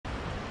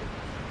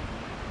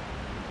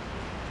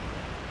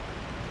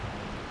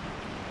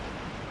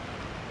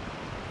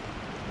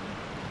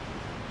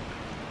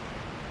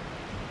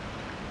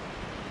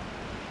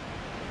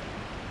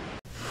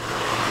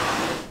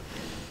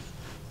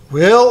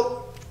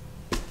Well,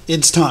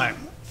 it's time.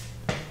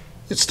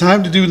 It's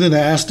time to do the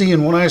nasty,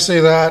 and when I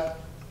say that,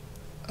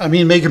 I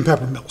mean making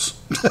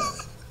peppermills.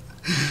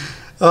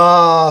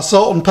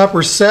 Salt and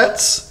pepper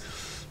sets.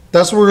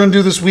 That's what we're going to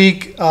do this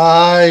week.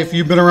 If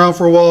you've been around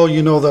for a while,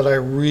 you know that I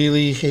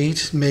really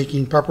hate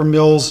making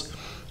peppermills.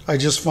 I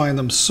just find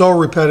them so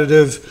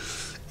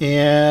repetitive,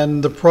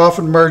 and the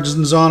profit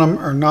margins on them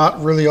are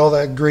not really all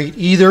that great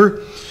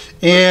either.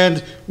 And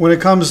when it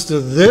comes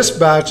to this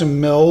batch of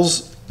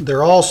mills,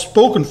 they're all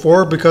spoken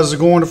for because they're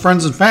going to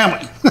friends and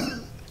family.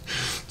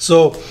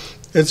 So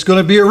it's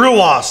going to be a real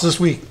loss this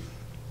week.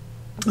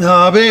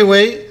 But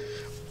anyway,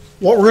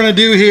 what we're going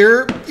to do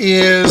here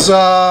is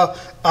I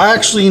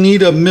actually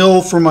need a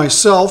mill for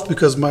myself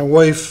because my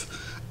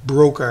wife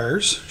broke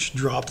ours. She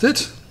dropped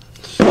it.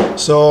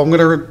 So I'm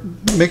going to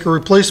make a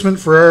replacement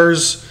for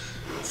ours.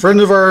 A friend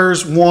of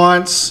ours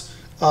wants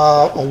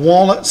a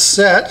walnut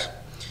set.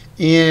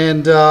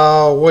 And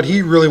what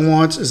he really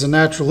wants is a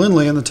natural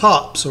inlay on the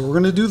top. So we're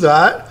going to do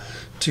that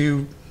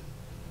to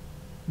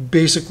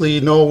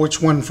basically know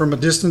which one from a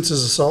distance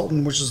is the salt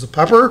and which is the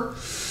pepper.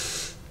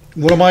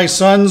 One of my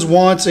sons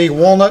wants a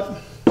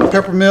walnut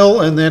pepper mill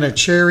and then a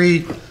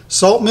cherry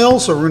salt mill.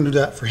 So we're going to do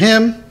that for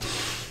him.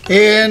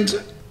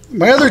 And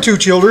my other two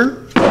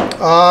children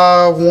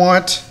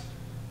want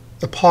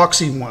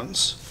epoxy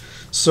ones.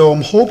 So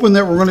I'm hoping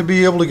that we're going to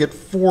be able to get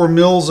 4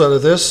 mills out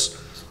of this.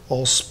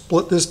 I'll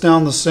split this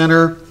down the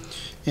center,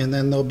 and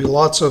then there'll be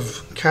lots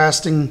of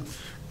casting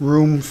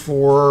room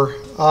for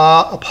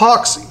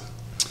epoxy.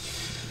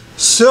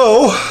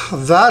 So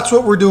that's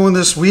what we're doing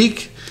this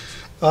week.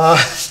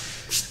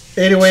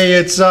 Anyway,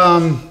 it's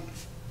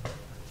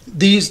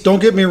these, don't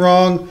get me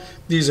wrong,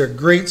 these are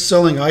great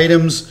selling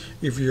items.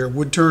 If you're a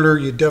wood turner,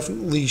 you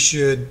definitely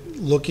should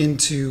look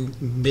into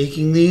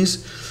making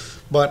these.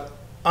 But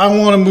I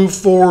want to move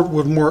forward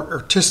with more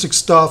artistic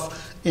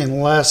stuff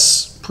and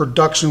less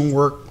production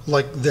work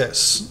like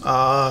this.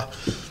 After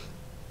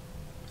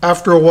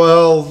a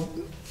while,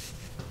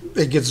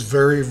 it gets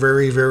very,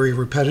 very, very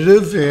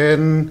repetitive,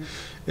 and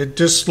it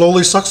just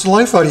slowly sucks the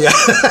life out of you.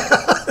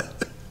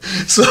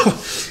 So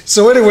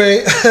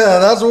anyway,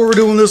 that's what we're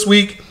doing this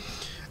week.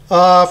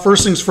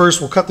 First things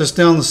first, we'll cut this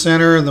down the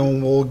center, and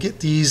then we'll get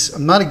these.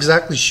 I'm not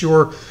exactly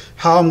sure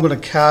how I'm going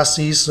to cast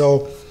these,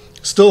 so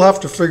still have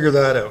to figure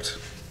that out.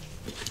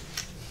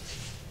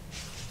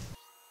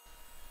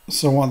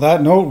 So on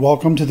that note,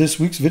 welcome to this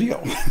week's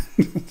video.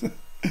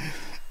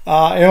 In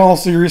all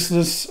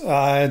seriousness,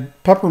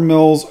 pepper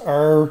mills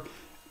are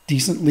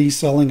decently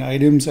selling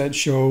items at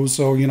shows.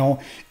 So, you know,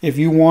 if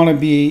you want to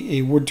be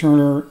a wood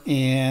turner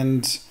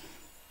and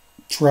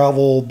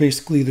travel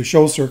basically the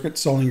show circuit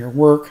selling your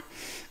work,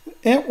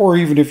 or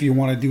even if you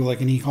want to do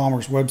like an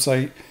e-commerce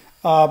website,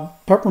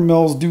 pepper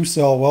mills do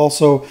sell well.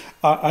 So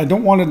I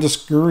don't want to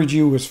discourage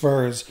you as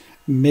far as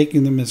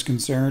making them is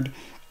concerned.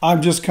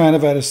 I'm just kind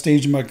of at a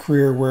stage in my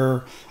career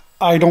where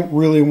I don't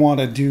really want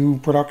to do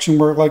production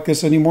work like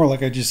this anymore.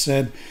 Like I just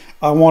said,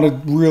 I want to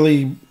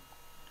really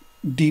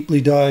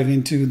deeply dive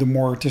into the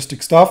more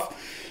artistic stuff.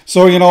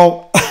 So, you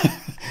know,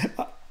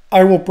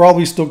 I will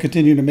probably still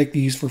continue to make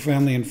these for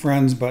family and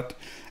friends, but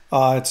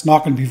it's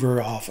not going to be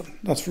very often,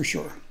 that's for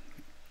sure.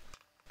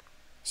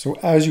 So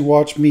as you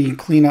watch me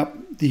clean up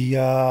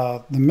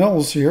the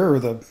mills here, or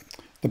the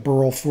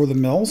burl for the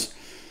mills,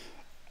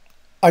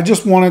 I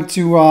just wanted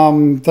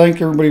to thank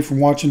everybody for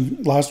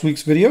watching last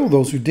week's video,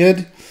 those who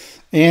did.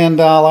 And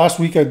last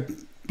week I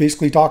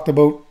basically talked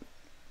about,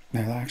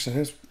 actually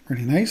that's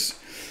pretty nice.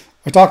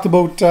 I talked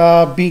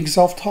about being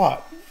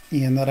self-taught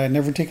and that I'd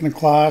never taken a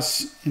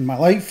class in my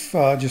life,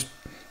 just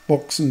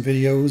books and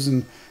videos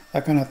and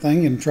that kind of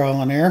thing, and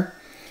trial and error.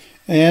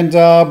 And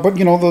but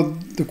you know,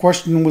 the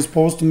question was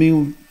posed to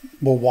me,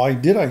 well, why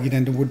did I get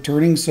into wood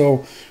turning?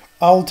 So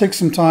I'll take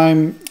some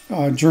time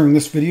during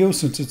this video,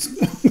 since it's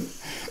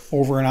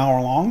over an hour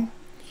long,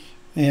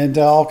 and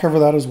I'll cover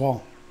that as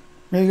well.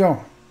 There you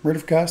go, ready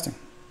for casting.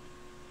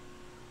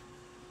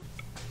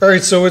 All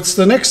right, so it's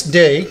the next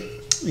day,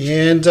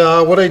 and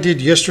what I did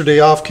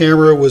yesterday off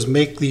camera was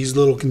make these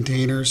little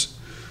containers.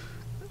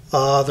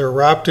 They're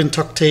wrapped in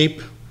tuck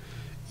tape,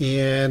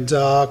 and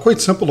quite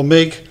simple to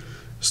make.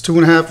 It's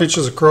 2.5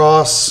 inches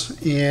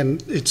across,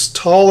 and it's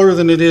taller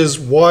than it is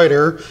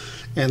wider,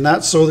 and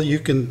that's so that you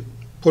can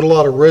put a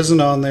lot of resin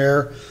on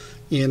there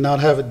and not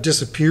have it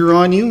disappear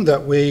on you.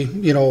 That way,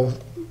 you know,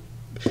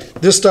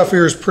 this stuff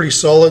here is pretty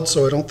solid,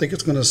 so I don't think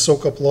it's going to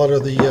soak up a lot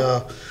of the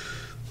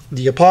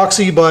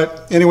epoxy.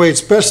 But anyway,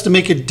 it's best to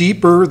make it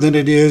deeper than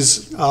it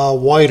is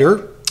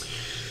wider.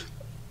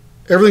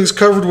 Everything's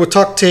covered with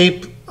tuck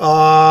tape.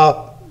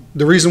 The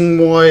reason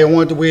why I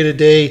wanted to wait a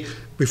day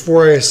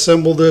before I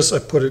assemble this, I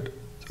put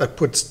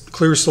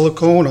clear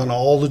silicone on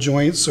all the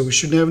joints, so we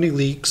shouldn't have any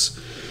leaks.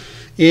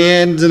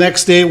 And the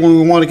next day, when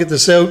we want to get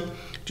this out,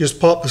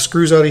 just pop the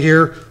screws out of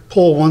here,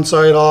 pull one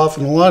side off,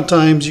 and a lot of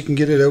times you can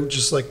get it out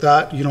just like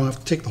that. You don't have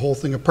to take the whole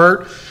thing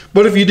apart,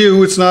 but if you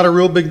do, it's not a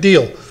real big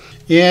deal.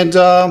 And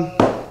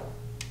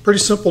pretty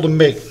simple to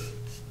make.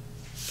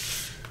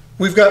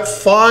 We've got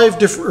 4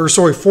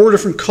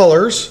 different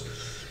colors.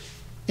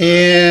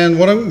 And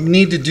what I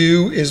need to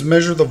do is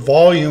measure the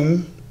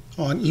volume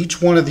on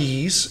each one of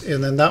these,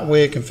 and then that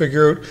way I can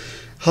figure out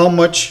how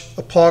much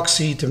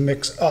epoxy to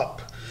mix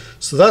up.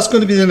 So that's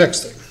going to be the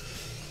next thing.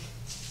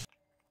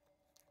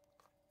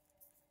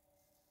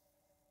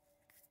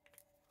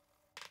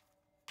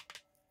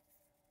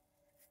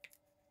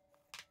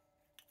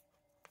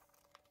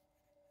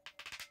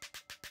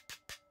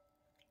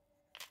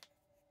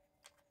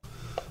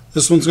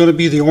 This one's going to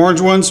be the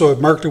orange one, so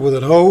I've marked it with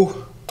an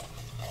O.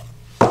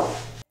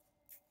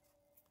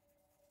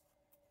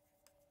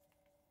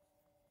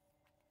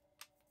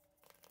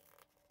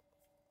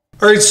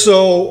 All right,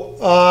 so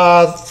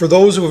for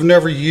those who have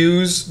never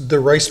used the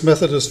Rice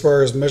method as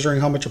far as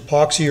measuring how much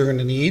epoxy you're going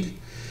to need,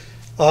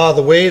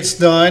 the way it's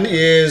done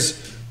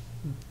is,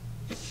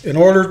 in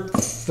order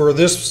for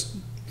this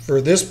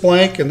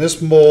blank and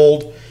this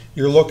mold,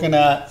 you're looking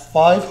at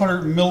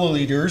 500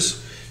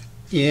 milliliters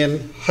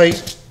in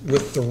height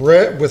with the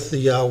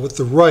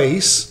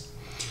rice,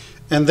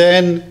 and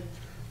then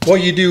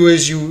what you do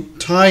is you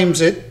times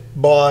it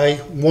by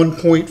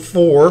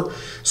 1.4.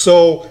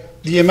 So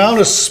the amount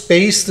of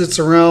space that's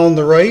around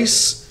the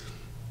rice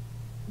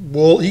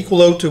will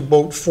equal out to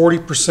about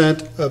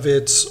 40% of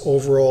its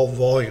overall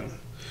volume.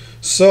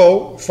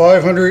 So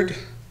 500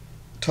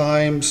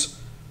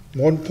 times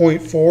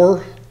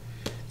 1.4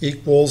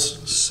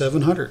 equals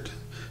 700.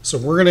 So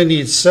we're going to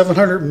need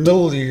 700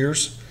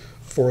 milliliters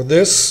for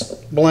this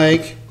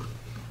blank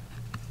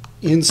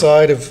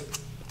inside of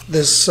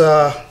this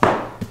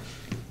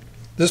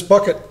this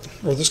bucket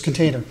or this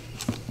container.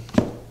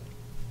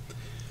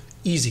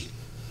 Easy.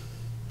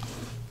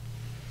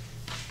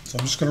 So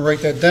I'm just going to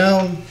write that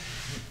down.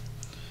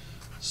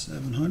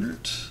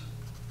 700.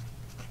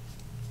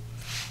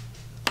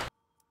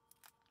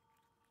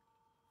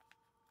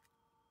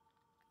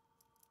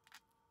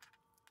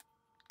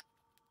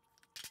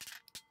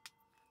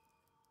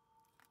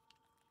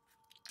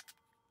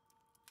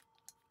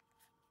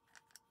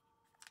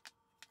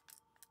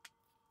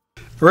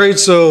 All right,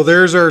 so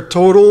there's our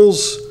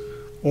totals.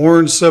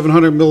 Orange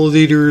 700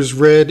 milliliters,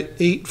 red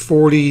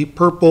 840,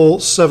 purple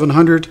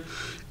 700,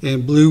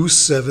 and blue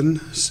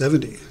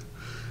 770.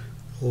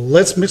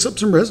 Let's mix up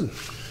some resin.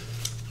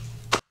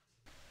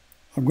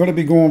 I'm going to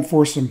be going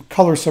for some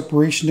color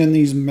separation in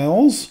these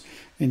mills,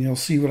 and you'll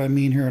see what I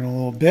mean here in a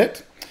little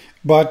bit.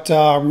 But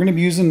we're going to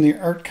be using the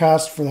Art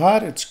Cast for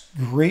that. It's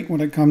great when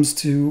it comes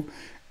to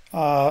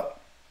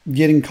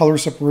getting color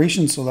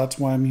separation, so that's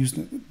why I'm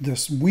using it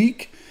this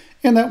week,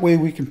 and that way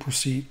we can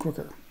proceed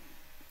quicker.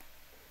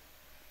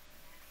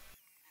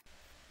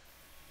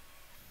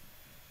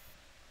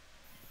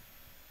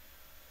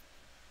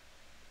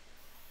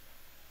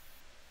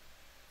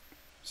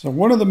 So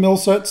one of the mill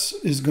sets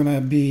is going to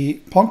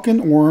be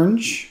pumpkin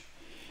orange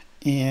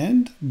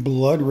and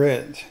blood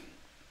red.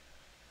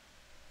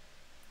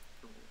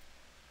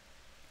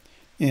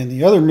 And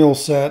the other mill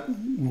set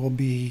will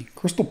be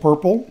crystal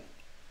purple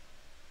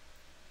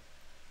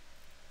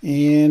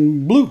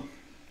and blue.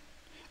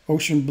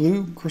 Ocean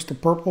blue, crystal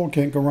purple,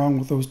 can't go wrong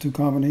with those two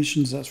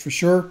combinations, that's for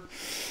sure.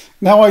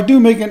 Now I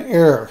do make an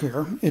error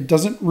here. It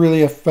doesn't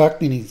really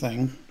affect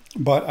anything,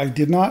 but I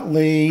did not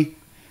lay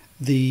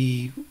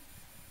the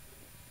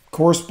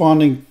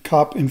corresponding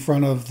cup in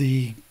front of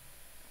the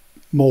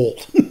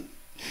mold,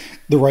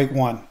 the right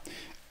one.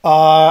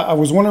 I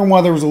was wondering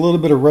why there was a little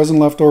bit of resin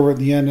left over at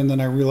the end, and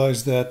then I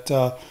realized that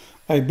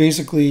I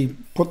basically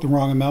put the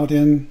wrong amount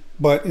in,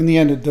 but in the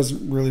end it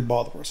doesn't really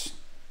bother us.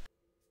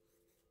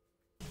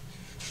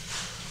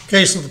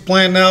 Okay, so the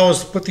plan now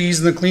is to put these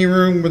in the clean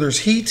room where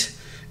there's heat,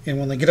 and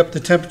when they get up to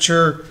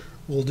temperature,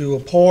 we'll do a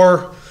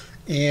pour.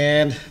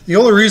 And the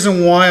only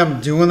reason why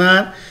I'm doing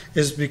that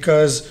is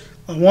because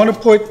I want to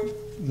put,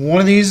 one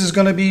of these is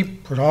going to be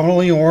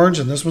predominantly orange,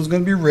 and this one's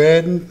going to be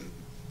red and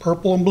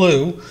purple and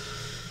blue.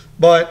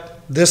 But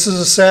this is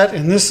a set,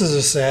 and this is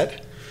a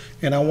set,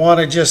 and I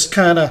want to just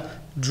kind of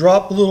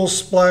drop a little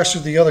splash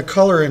of the other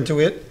color into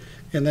it,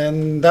 and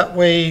then that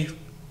way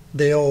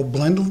they'll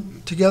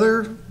blend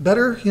together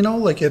better, you know,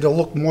 like it'll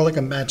look more like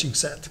a matching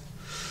set.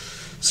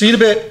 See you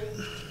in a bit.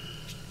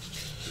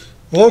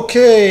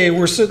 Okay,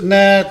 we're sitting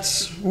at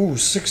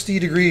 60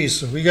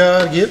 degrees, so we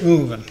gotta get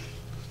moving.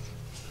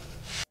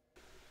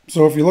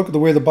 So if you look at the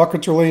way the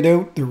buckets are laid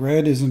out, the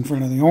red is in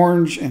front of the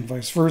orange and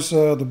vice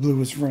versa. The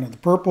blue is in front of the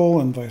purple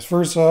and vice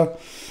versa.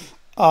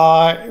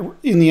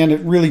 In the end,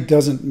 it really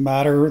doesn't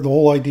matter. The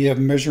whole idea of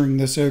measuring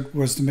this out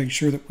was to make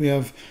sure that we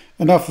have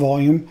enough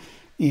volume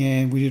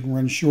and we didn't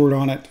run short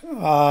on it.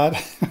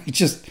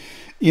 Just,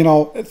 you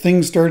know,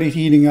 things started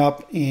heating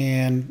up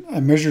and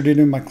I measured it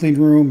in my clean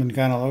room and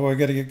kind of like, oh, I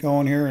got to get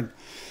going here. And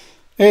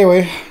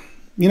anyway,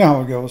 you know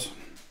how it goes.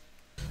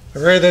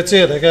 All right, that's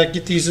it. I got to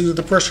get these into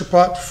the pressure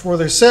pot before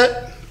they're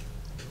set.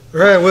 All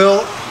right,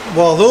 well,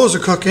 while those are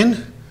cooking,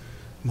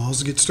 I'll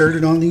also get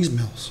started on these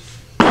mills.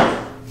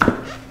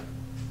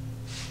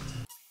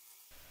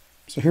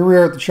 So here we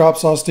are at the chop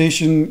saw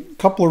station. A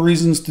couple of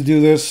reasons to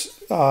do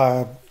this.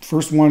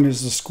 First one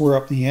is to square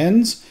up the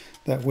ends.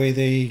 That way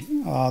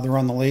they're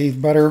on the lathe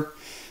better.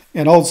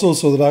 and also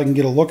so that I can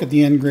get a look at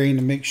the end grain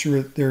to make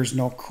sure that there's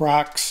no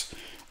cracks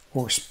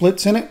or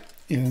splits in it.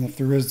 And if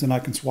there is, then I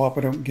can swap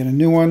it out and get a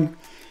new one.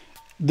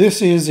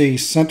 This is a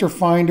center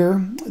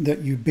finder that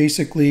you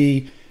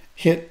basically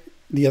hit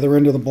the other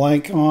end of the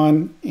blank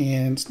on,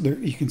 and there,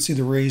 you can see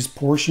the raised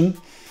portion.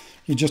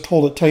 You just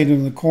hold it tight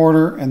in the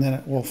corner and then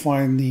it will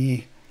find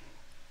the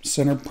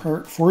center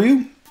part for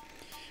you.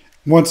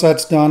 Once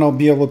that's done, I'll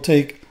be able to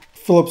take a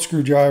Phillips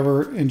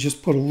screwdriver and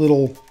just put a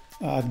little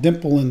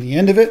dimple in the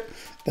end of it.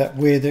 That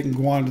way they can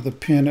go onto the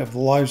pin of the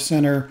live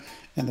center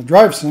and the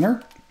drive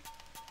center,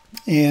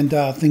 and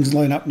things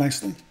line up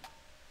nicely.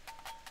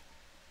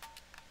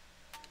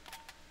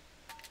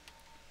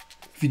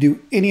 If you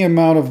do any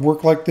amount of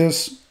work like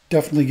this,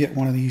 definitely get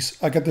one of these.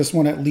 I got this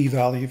one at Lee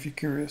Valley if you're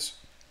curious.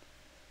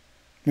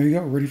 There you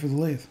go, ready for the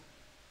lathe.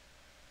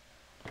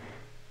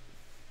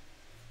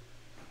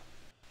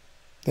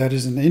 That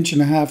is an 1.5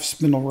 inch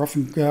spindle rough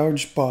and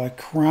gouge by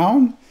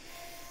Crown.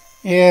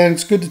 And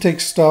it's good to take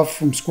stuff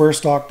from square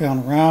stock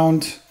down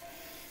around.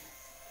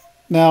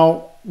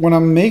 Now, when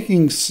I'm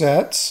making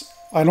sets,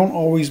 I don't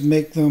always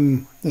make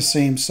them the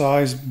same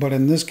size, but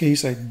in this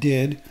case I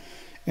did.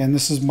 And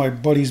this is my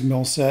buddy's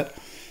mill set.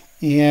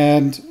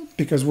 And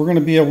because we're going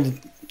to be able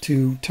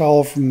to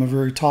tell from the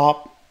very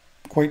top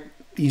quite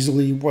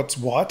easily what's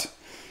what.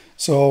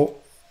 So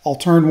I'll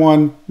turn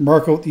one,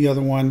 mark out the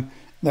other one,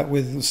 that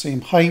way they're the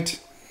same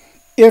height.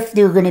 If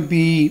they're going to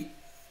be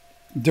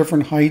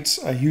different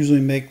heights, I usually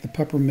make the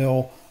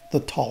Peppermill the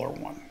taller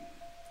one.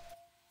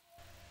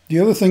 The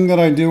other thing that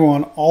I do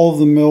on all of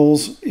the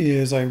mills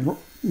is I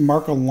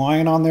mark a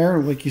line on there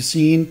like you've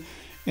seen,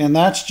 and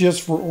that's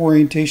just for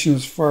orientation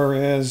as far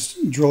as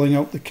drilling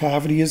out the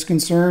cavity is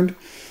concerned,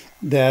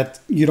 that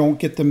you don't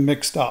get them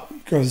mixed up.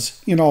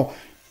 Because, you know,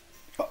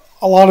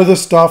 a lot of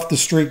this stuff, the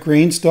straight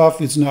grain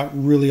stuff, is not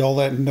really all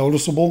that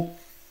noticeable.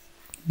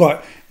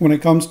 But when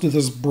it comes to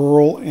this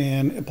burl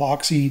and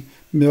epoxy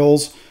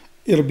mills,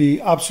 it'll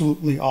be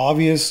absolutely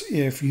obvious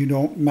if you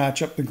don't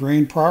match up the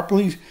grain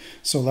properly.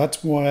 So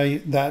that's why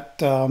that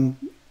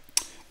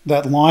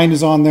that line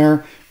is on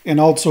there. And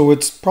also,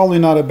 it's probably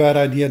not a bad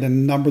idea to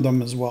number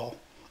them as well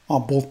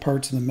on both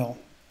parts of the mill.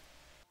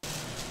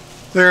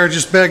 There, I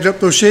just bagged up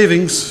those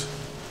shavings.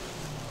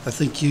 I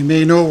think you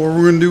may know what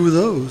we're going to do with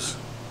those.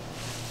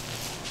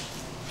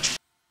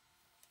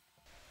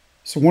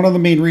 So one of the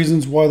main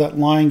reasons why that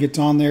line gets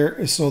on there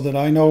is so that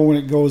I know when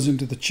it goes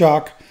into the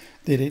chuck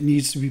that it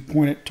needs to be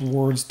pointed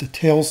towards the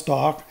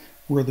tailstock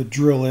where the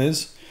drill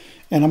is.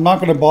 And I'm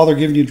not going to bother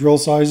giving you drill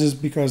sizes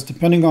because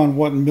depending on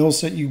what mill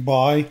set you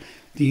buy,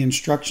 the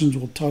instructions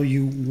will tell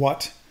you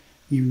what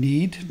you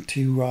need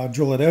to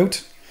drill it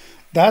out.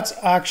 That's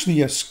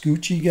actually a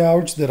Scotchy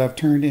gouge that I've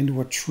turned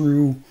into a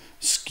true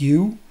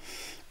skew.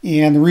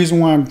 And the reason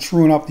why I'm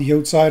truing up the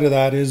outside of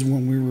that is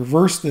when we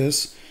reverse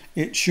this,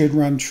 it should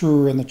run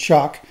truer in the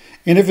chuck.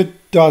 And if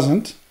it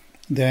doesn't,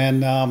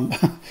 then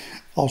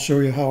I'll show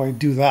you how I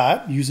do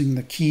that using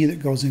the key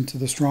that goes into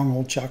the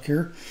stronghold chuck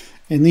here.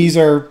 And these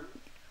are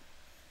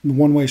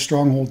one-way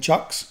stronghold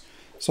chucks.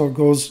 So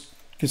it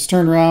gets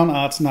turned around.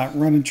 It's not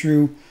running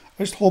true.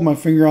 I just hold my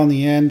finger on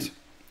the end,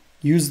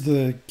 use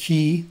the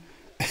key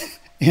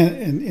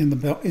in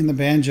the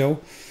banjo,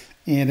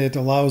 and it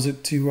allows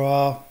it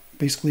to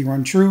basically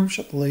run true,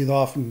 shut the lathe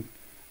off, and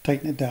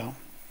tighten it down.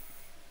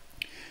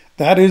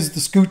 That is the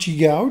Scotchy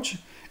gouge.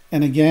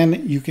 And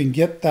again, you can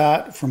get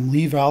that from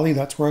Lee Valley.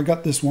 That's where I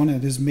got this one.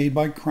 It is made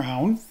by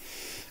Crown.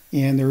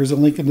 And there is a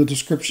link in the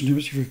description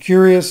if you're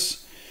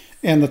curious.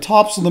 And the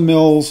tops of the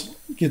mills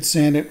get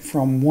sanded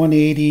from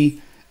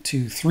 180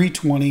 to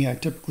 320. I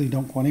typically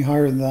don't go any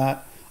higher than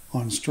that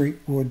on straight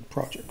wood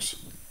projects.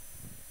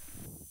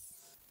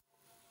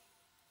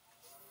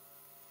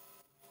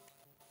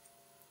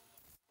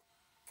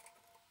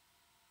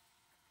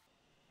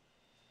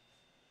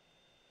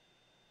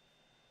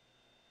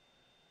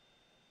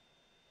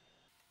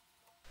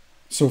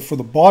 So for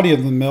the body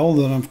of the mill,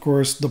 then of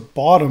course the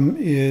bottom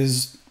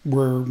is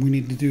where we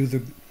need to do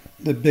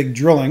the big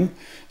drilling.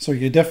 So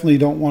you definitely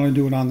don't want to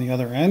do it on the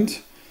other end.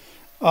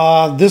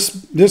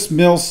 This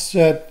mill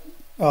set,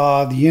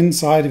 the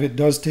inside of it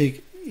does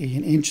take 1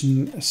 1/16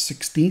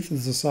 inch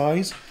is the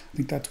size. I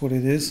think that's what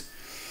it is.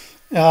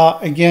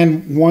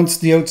 Again, once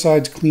the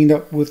outside's cleaned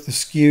up with the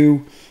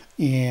skew,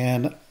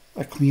 and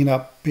I clean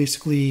up,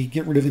 basically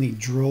get rid of any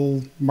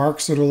drill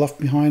marks that are left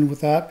behind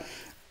with that.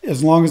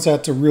 As long as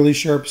that's a really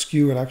sharp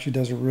skew, it actually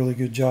does a really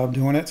good job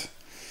doing it.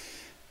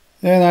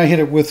 And I hit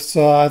it with,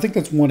 I think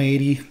that's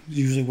 180, is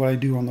usually what I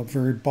do on the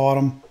very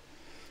bottom.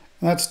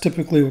 And that's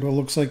typically what it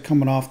looks like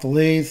coming off the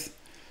lathe.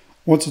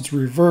 Once it's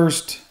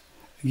reversed,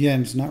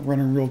 again, it's not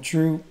running real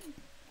true.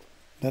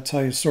 That's how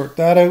you sort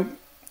that out.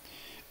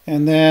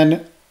 And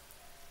then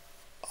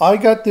I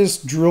got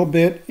this drill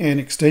bit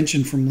and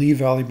extension from Lee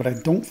Valley, but I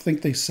don't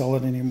think they sell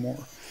it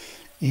anymore.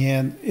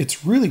 And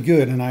it's really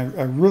good, and I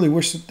really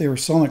wish that they were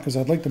selling it because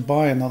I'd like to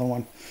buy another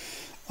one.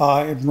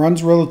 It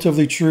runs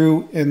relatively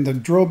true, and the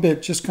drill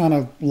bit just kind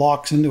of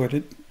locks into it.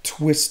 It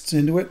twists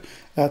into it.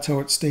 That's how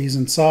it stays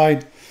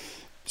inside.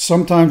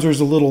 Sometimes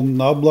there's a little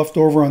nub left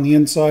over on the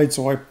inside,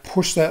 so I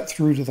push that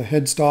through to the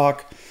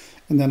headstock,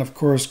 and then of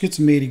course get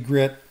some 80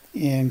 grit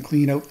and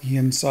clean out the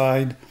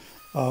inside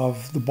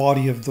of the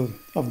body of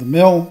the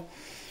mill.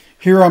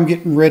 Here I'm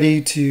getting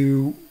ready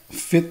to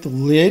fit the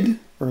lid,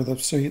 or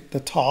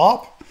the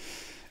top,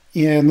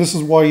 and this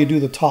is why you do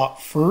the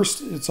top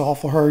first. It's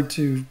awful hard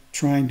to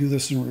try and do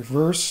this in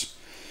reverse.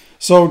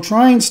 So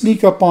try and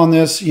sneak up on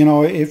this. You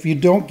know, if you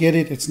don't get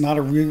it, it's not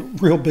a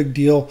real big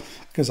deal,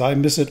 because I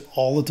miss it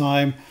all the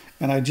time,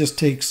 and I just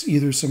take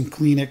either some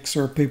Kleenex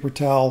or a paper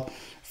towel,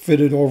 fit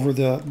it over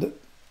the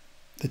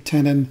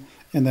tenon,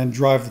 and then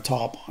drive the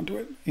top onto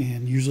it.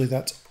 And usually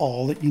that's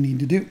all that you need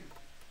to do.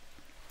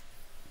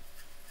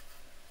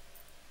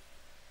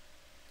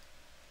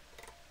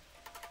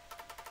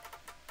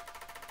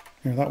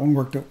 Here, that one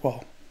worked out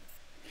well.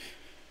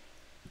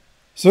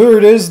 So there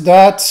it is.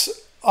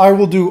 I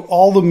will do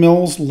all the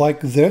mills like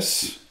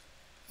this.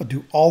 I'll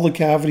do all the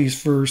cavities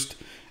first,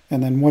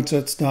 and then once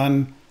that's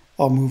done,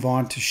 I'll move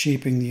on to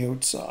shaping the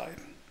outside.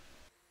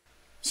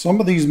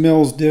 Some of these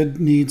mills did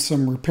need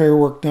some repair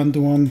work done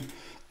to them.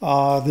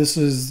 This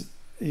is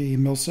a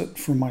mill set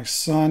for my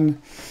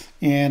son,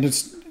 and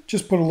it's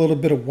just put a little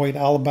bit of white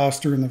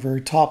alabaster in the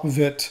very top of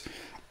it.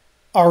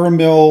 Our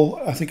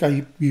mill, I think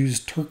I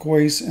used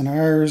turquoise in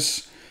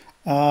ours.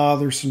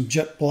 There's some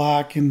jet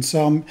black in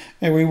some.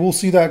 Anyway, we'll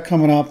see that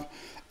coming up.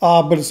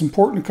 But it's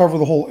important to cover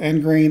the whole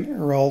end grain,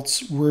 or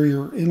else where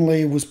your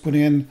inlay was put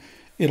in,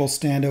 it'll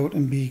stand out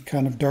and be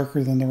kind of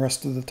darker than the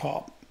rest of the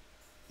top.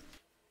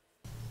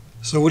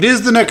 So it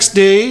is the next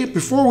day.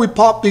 Before we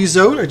pop these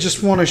out, I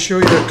just want to show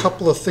you a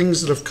couple of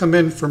things that have come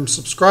in from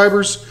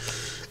subscribers.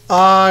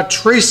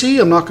 Tracy,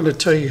 I'm not going to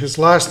tell you his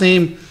last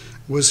name,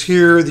 was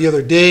here the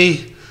other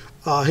day.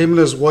 Him and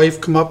his wife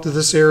come up to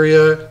this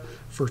area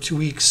for 2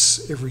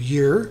 weeks every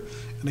year,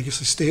 and I guess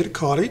they stay at a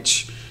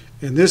cottage.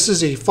 And this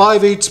is a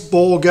 5/8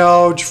 bowl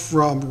gouge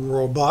from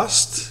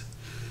Robust,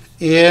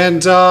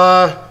 and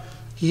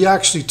he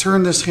actually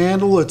turned this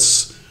handle.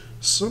 It's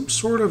some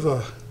sort of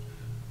a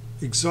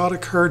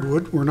exotic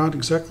hardwood. We're not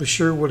exactly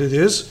sure what it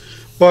is,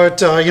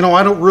 but you know,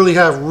 I don't really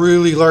have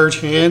really large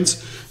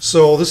hands,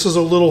 so this is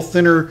a little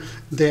thinner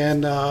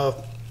than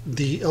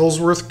the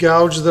Ellsworth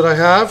gouge that I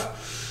have.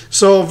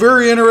 So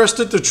very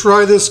interested to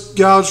try this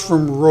gouge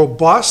from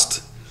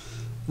Robust.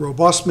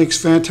 Robust makes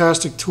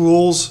fantastic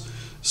tools,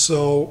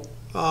 so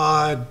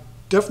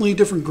definitely a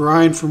different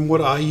grind from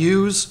what I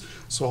use.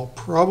 So I'll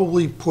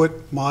probably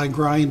put my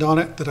grind on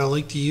it that I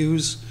like to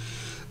use.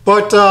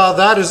 But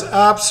that is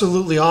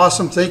absolutely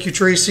awesome. Thank you,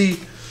 Tracy.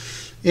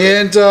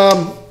 And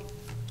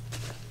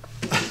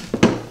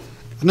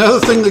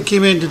another thing that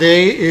came in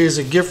today is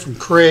a gift from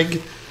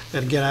Craig.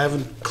 And again, I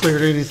haven't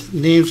cleared any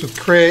names with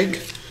Craig,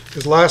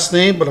 his last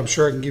name, but I'm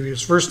sure I can give you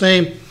his first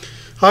name.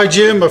 Hi,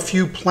 Jim. A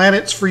few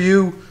planets for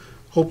you.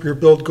 Hope your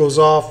build goes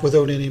off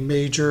without any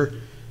major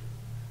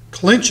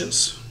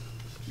clinches.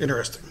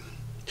 Interesting.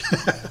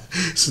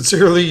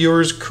 Sincerely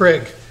yours,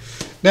 Craig.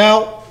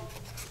 Now,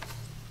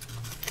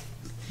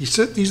 he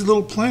sent these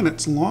little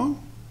planets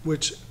along,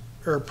 which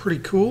are pretty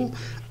cool.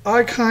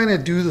 I kind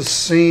of do the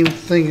same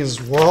thing as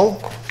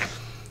well,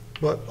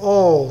 but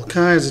all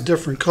kinds of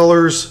different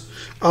colors.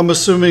 I'm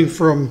assuming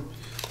from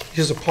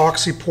his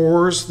epoxy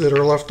pours that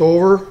are left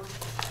over.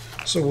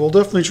 So we'll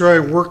definitely try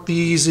and work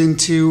these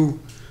into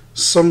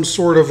some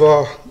sort of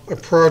a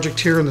project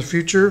here in the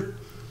future.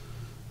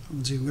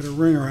 Let's see, we've got a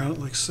ring around it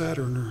like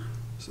Saturn, or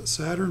is it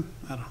Saturn?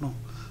 I don't know.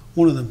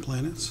 One of them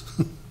planets.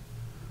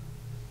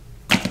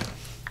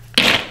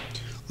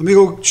 Let me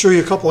go show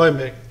you a couple I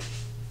make.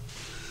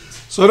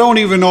 So I don't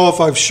even know if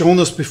I've shown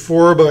this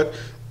before, but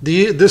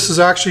this is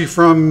actually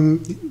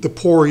from the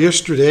pour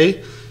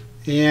yesterday,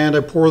 and I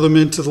pour them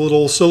into the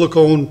little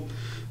silicone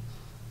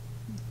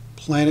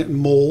planet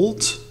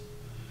molds.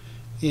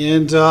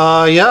 And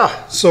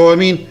yeah, so I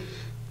mean,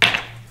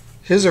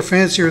 his are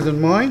fancier than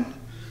mine,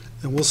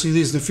 and we'll see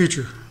these in the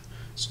future.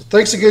 So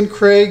thanks again,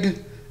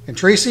 Craig and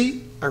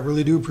Tracy. I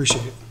really do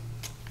appreciate it.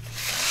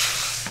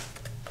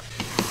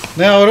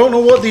 Now, I don't know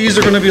what these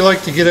are going to be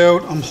like to get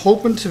out. I'm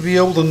hoping to be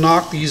able to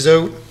knock these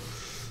out.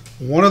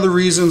 One of the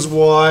reasons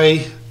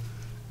why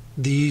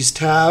these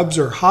tabs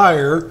are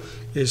higher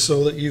is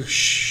so that you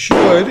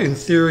should, in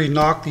theory,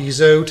 knock these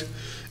out,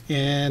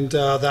 and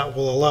that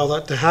will allow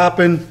that to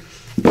happen.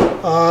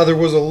 There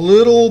was a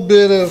little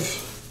bit of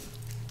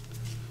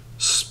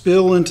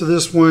spill into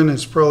this one.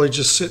 It's probably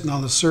just sitting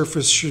on the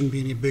surface, shouldn't be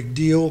any big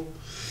deal.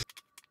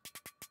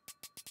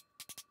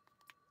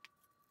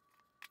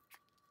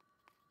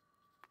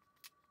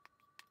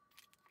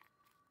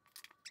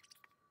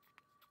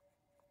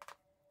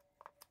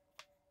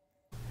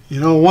 You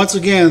know, once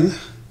again,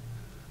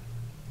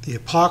 the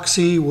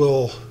epoxy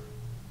will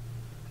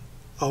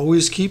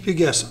always keep you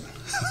guessing.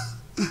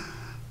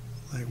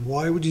 Like,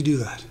 why would you do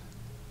that?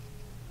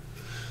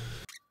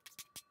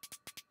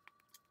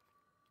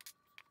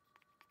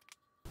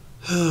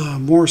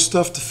 More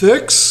stuff to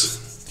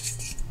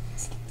fix.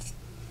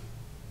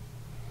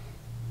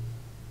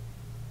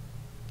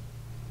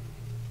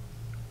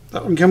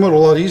 That one came out a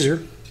lot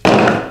easier.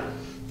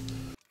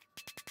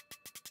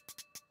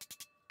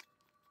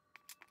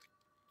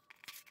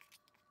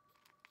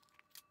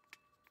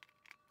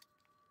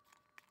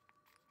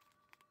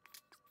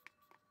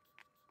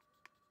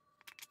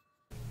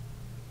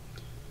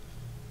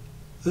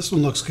 This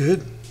one looks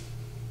good.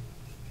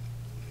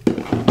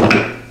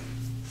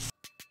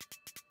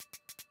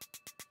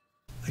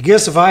 I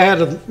guess if I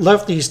had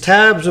left these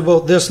tabs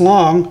about this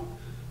long,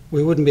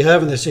 we wouldn't be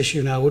having this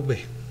issue now, would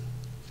we?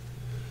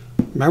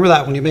 Remember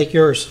that when you make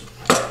yours.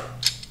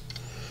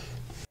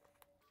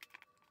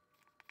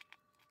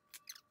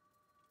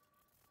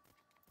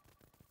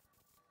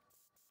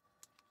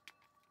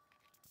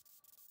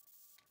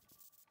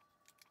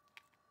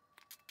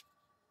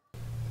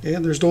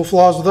 And there's no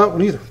flaws with that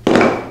one either.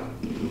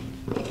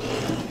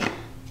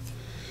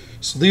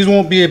 So these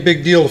won't be a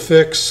big deal to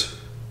fix.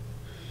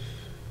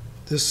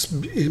 This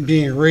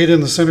being right in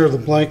the center of the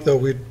blank, though,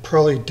 we'd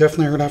probably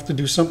definitely are going to have to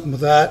do something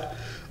with that.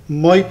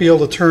 Might be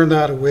able to turn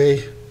that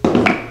away.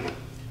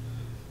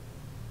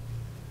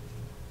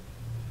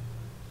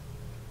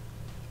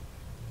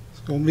 It's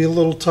going to be a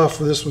little tough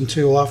for this one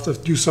too. We'll have to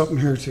do something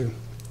here too.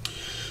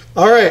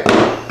 All right.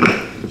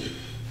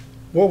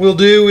 What we'll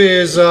do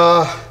is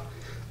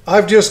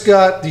I've just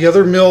got the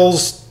other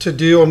mills to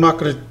do. I'm not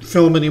going to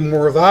film any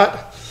more of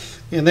that.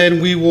 And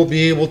then we will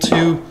be able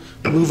to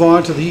move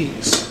on to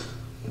these.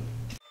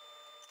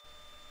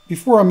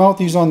 Before I mount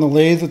these on the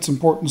lathe, it's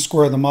important to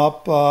square them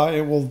up.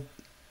 It will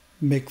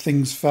make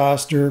things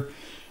faster.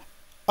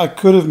 I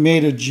could have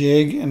made a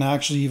jig and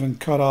actually even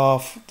cut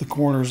off the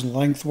corners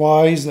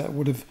lengthwise. That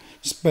would have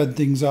sped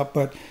things up,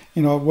 but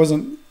you know, it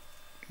wasn't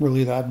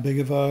really that big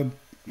of a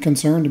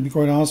concern, to be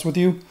quite honest with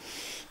you.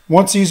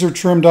 Once these are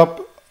trimmed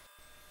up,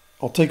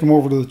 I'll take them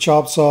over to the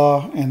chop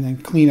saw and then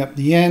clean up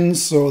the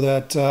ends so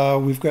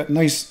that we've got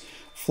nice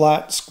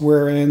flat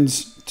square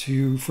ends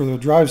for the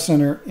drive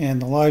center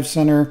and the live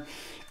center.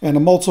 And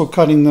I'm also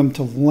cutting them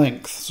to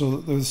length so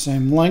that they're the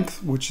same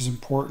length, which is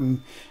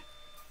important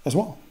as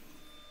well.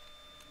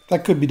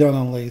 That could be done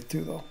on lathe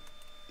too, though.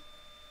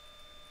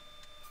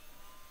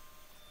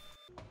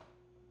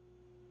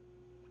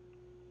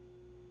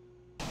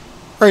 All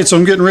right, so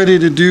I'm getting ready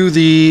to do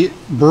the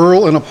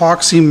burl and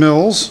epoxy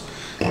mills.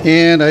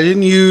 And I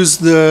didn't use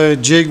the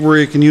jig where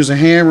you can use a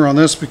hammer on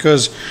this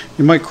because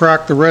you might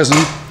crack the resin.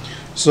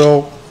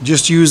 So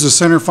just use the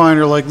center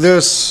finder like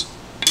this.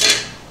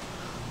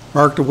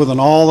 Marked it with an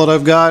awl that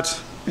I've got,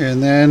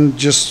 and then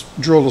just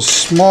drilled a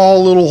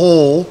small little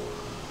hole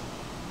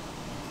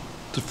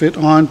to fit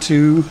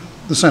onto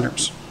the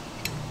centers.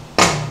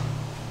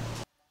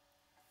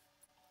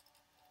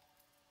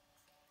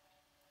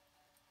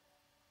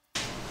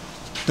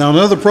 Now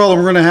another problem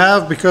we're going to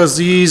have, because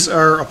these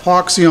are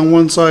epoxy on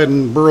one side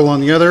and burl on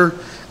the other,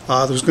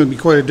 there's going to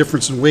be quite a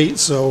difference in weight,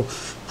 so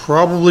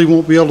probably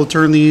won't be able to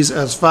turn these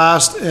as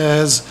fast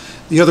as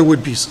the other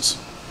wood pieces.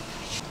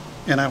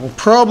 And I will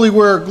probably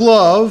wear a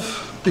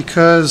glove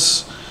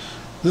because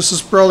this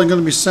is probably going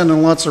to be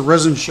sending lots of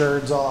resin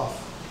shards off.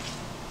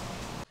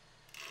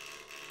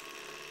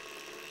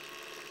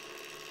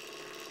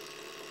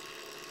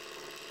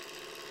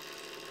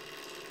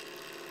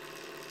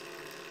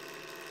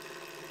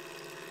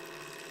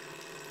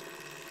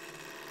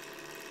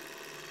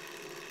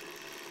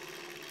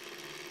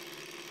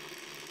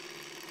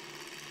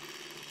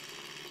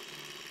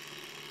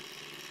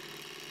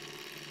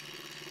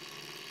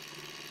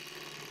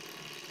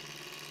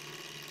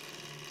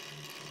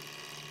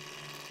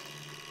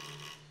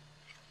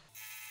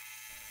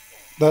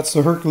 That's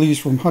the Hercules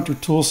from Hunter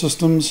Tool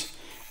Systems.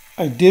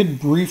 I did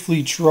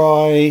briefly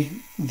try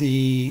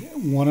the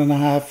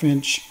 1.5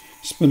 inch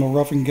spindle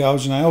roughing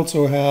gouge, and I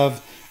also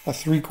have a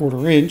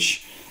 3/4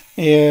 inch,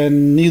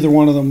 and neither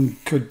one of them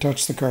could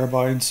touch the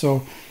carbide.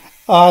 So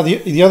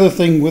the other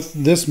thing with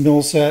this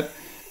mill set,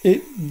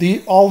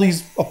 all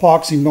these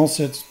epoxy mill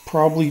sets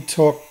probably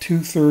took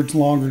 2/3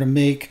 longer to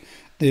make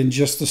than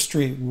just the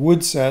straight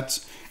wood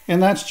sets,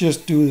 and that's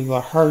just due to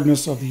the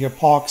hardness of the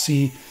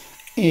epoxy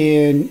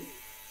and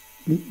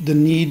the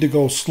need to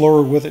go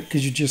slower with it,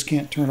 because you just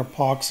can't turn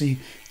epoxy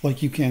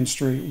like you can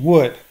straight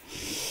wood.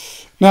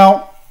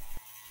 Now,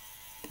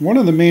 one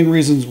of the main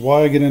reasons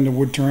why I get into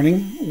wood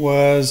turning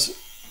was,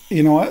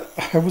 you know,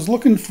 I was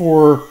looking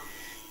for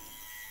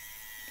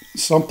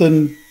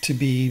something to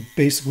be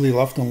basically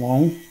left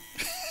alone.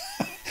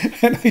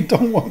 And I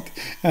don't want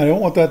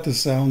that to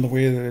sound the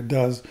way that it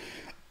does.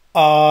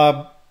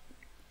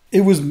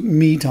 It was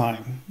me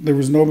time. There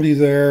was nobody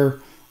there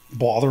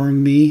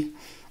bothering me.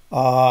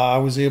 I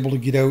was able to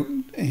get out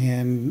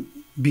and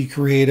be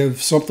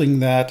creative, something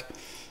that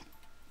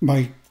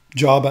my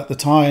job at the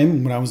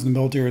time, when I was in the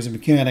military as a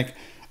mechanic,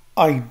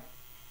 I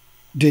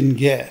didn't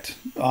get.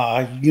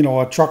 You know,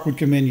 a truck would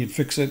come in, you'd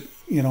fix it.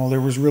 You know, there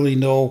was really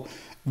no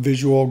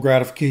visual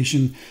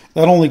gratification.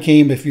 That only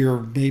came if you're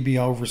maybe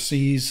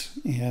overseas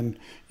and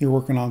you're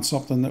working on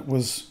something that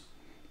was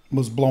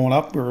blowing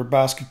up, or a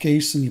basket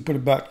case, and you put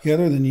it back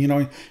together, then, you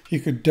know, you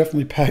could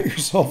definitely pat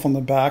yourself on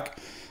the back.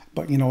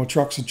 But, you know, a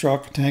truck's a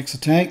truck, a tank's a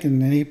tank,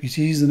 and an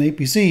APC's an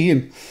APC,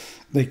 and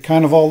they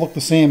kind of all look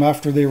the same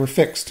after they were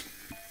fixed.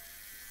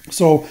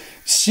 So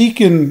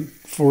seeking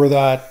for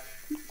that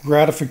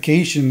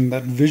gratification,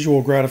 that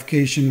visual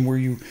gratification where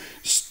you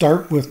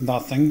start with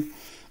nothing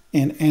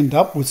and end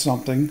up with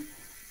something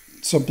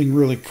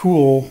really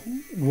cool,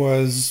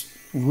 was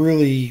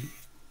really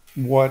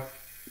what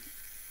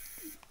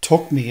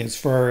took me as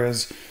far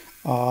as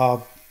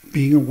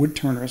being a wood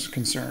turner is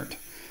concerned.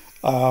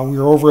 We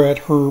were over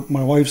at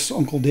my wife's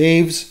Uncle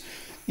Dave's,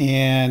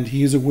 and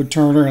he's a wood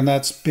turner, and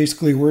that's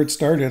basically where it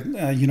started.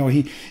 You know,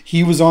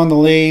 he was on the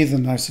lathe,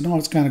 and I said, "Oh,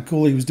 it's kind of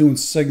cool." He was doing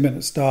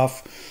segmented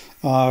stuff,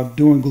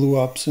 doing glue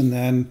ups, and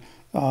then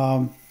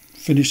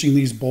finishing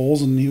these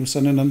bowls, and he was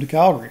sending them to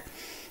Calgary.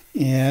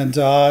 And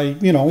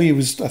you know,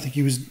 I think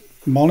he was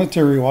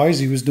monetary wise,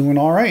 he was doing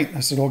all right. I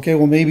said, "Okay,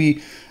 well,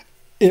 maybe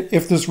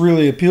if this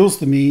really appeals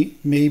to me,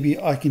 maybe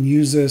I can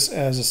use this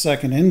as a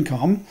second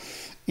income,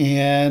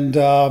 and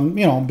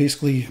you know,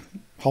 basically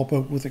help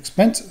out with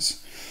expenses."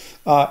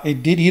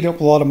 It did eat up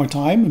a lot of my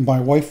time, and my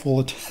wife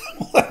will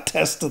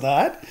attest to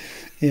that.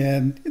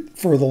 And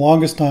for the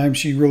longest time,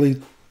 she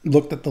really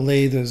looked at the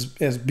lathe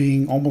as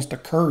being almost a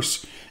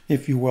curse,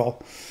 if you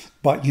will.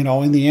 But, you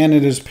know, in the end,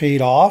 it has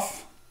paid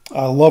off.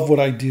 I love what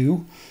I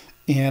do.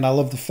 And I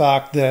love the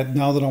fact that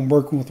now that I'm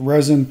working with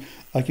resin,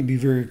 I can be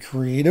very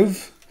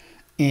creative.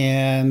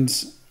 And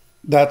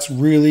that's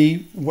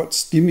really what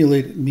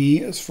stimulated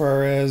me as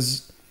far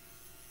as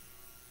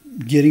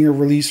getting a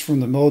release from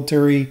the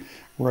military,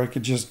 where I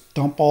could just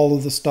dump all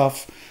of the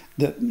stuff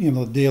that, you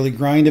know, the daily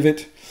grind of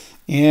it,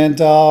 and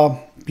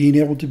being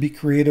able to be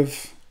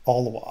creative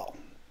all the while.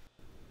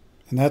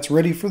 And that's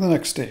ready for the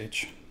next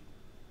stage.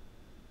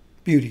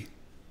 Beauty.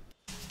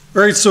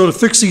 All right, so to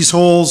fix these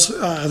holes,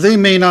 they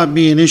may not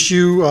be an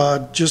issue,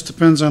 just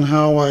depends on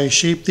how I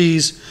shape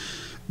these.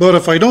 But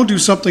if I don't do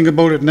something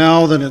about it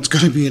now, then it's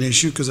going to be an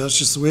issue, because that's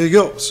just the way it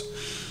goes.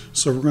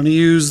 So we're going to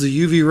use the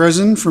UV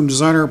resin from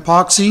Designer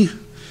Epoxy.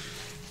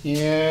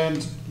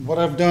 And what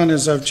I've done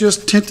is I've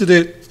just tinted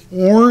it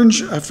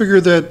orange. I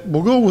figured that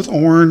we'll go with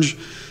orange.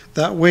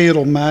 That way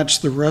it'll match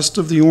the rest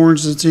of the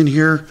orange that's in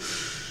here.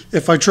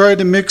 If I tried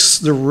to mix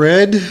the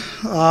red,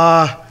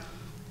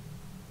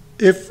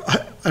 if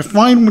I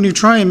find when you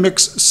try and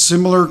mix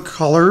similar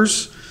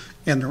colors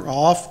and they're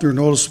off, they're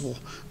noticeable.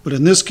 But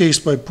in this case,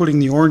 by putting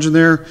the orange in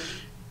there,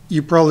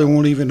 you probably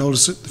won't even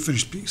notice it in the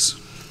finished piece.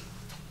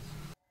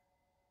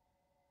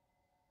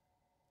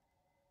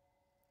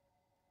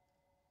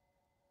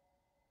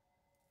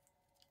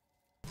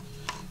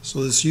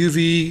 So this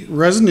UV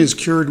resin is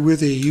cured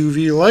with a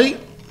UV light.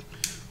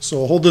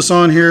 So I'll hold this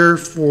on here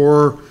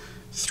for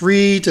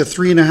 3 to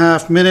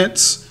 3.5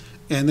 minutes.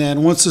 And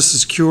then once this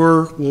is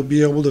cured, we'll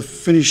be able to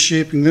finish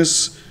shaping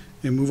this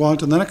and move on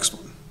to the next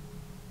one.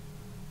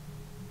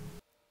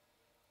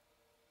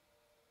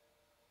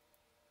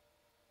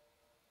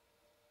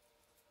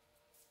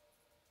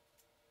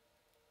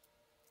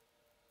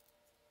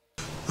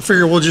 I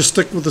figure we'll just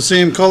stick with the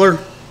same color.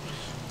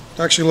 It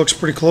actually looks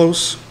pretty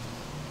close.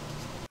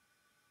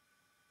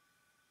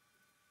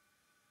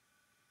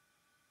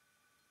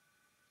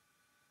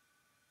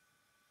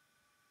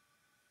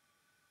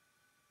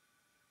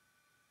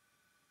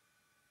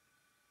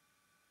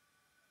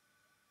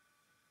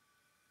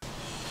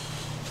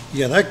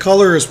 Yeah, that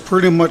color is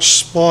pretty much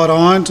spot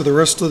on to the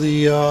rest of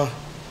the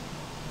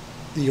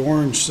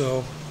orange,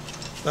 so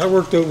that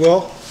worked out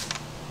well.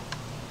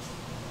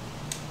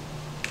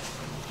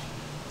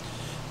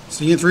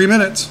 See you in 3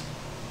 minutes.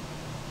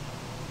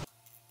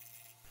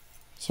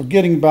 So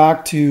getting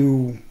back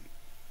to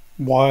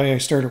why I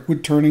started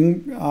wood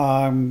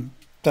turning,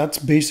 that's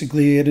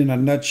basically it in a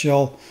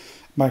nutshell.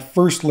 My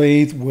first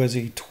lathe was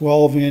a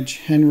 12-inch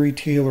Henry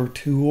Taylor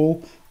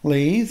tool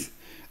lathe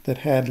that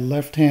had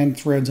left-hand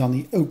threads on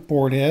the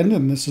outboard end,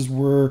 and this is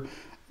where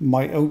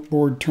my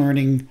outboard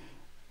turning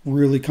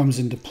really comes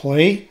into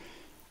play.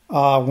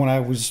 When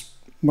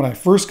I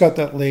first got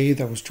that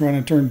lathe, I was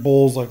trying to turn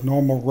bowls like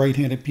normal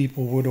right-handed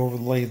people would over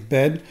the lathe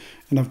bed,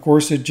 and of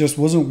course it just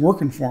wasn't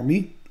working for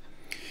me.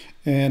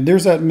 And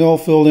there's that mill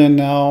filled in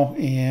now,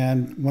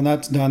 and when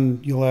that's done,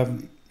 you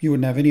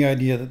wouldn't have any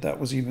idea that that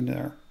was even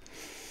there.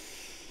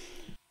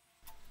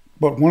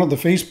 But one of the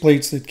face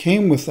plates that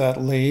came with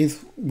that lathe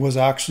was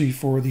actually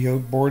for the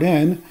outboard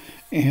end.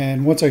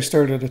 And once I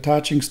started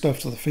attaching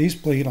stuff to the face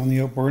plate on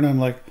the outboard end, I'm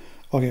like,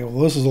 okay,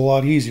 well, this is a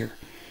lot easier.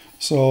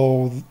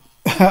 So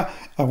I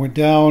went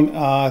down,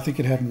 I think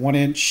it had 1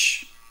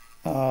 inch,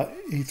 8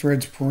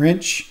 threads per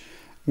inch,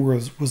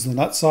 was the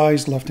nut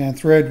size, left-hand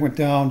thread, went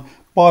down,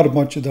 bought a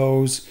bunch of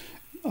those,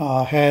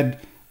 had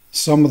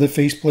some of the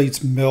face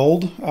plates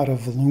milled out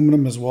of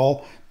aluminum as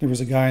well. There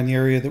was a guy in the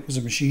area that was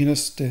a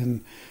machinist,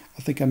 and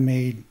I think I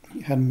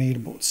had made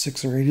about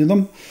 6 or 8 of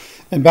them.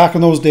 And back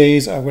in those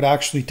days, I would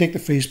actually take the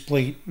face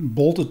plate,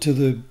 bolt it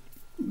to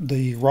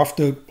the roughed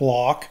out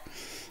block,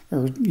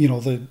 or you know,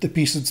 the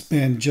piece that's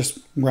been just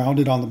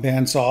rounded on the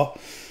bandsaw,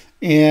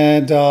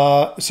 and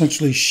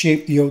essentially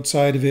shape the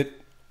outside of it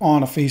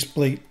on a face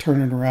plate,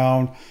 turn it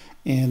around,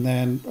 and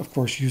then of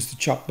course use the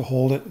chuck to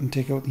hold it and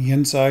take out the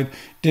inside.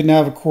 Didn't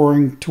have a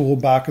coring tool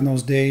back in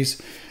those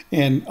days,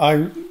 and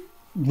I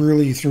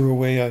really threw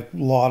away a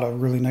lot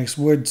of really nice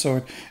wood, so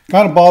it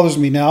kind of bothers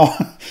me now.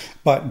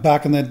 But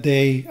back in that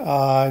day,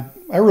 I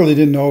really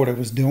didn't know what I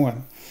was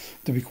doing,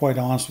 to be quite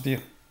honest with you.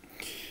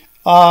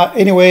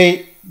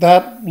 Anyway,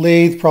 that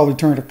lathe probably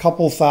turned a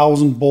couple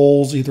thousand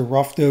bowls, either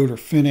roughed out or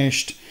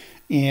finished,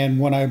 And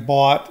when I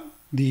bought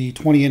the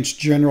 20-inch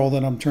General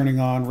that I'm turning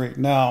on right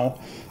now,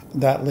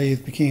 that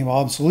lathe became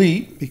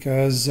obsolete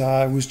because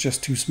it was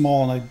just too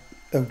small and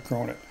I'd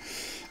outgrown it.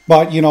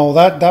 But you know,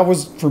 that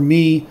was, for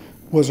me,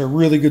 was a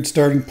really good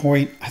starting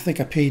point. I think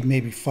I paid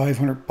maybe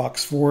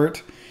 $500 for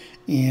it,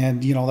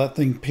 and you know, that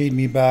thing paid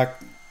me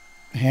back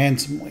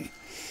handsomely.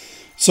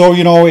 So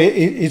you know,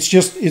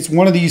 it's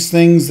one of these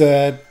things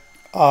that,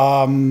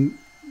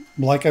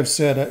 like I've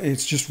said,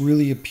 it's just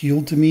really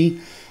appealed to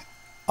me.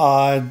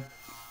 Her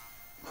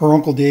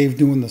Uncle Dave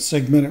doing the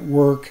segmented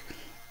work,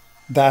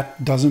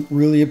 that doesn't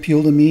really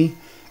appeal to me.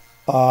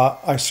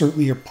 I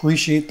certainly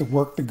appreciate the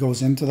work that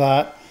goes into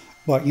that,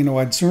 but you know,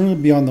 I'd certainly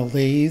be on the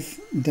lathe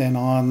than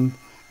on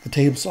the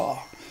table saw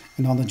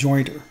and on the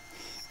jointer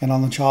and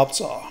on the chop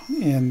saw.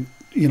 And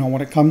you know,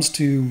 when it comes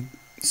to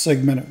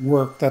segmented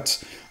work,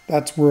 that's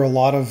where a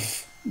lot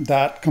of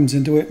that comes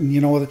into it. And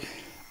you know,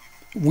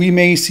 we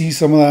may see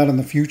some of that in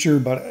the future,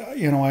 but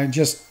you know, I'd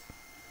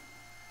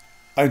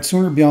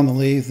sooner be on the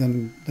lathe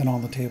than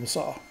on the table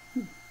saw,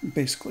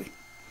 basically.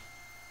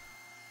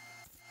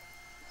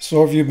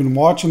 So if you've been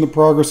watching the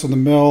progress of the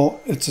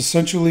mill, it's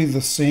essentially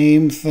the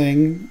same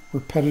thing,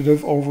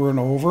 repetitive over and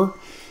over.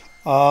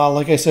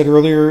 Like I said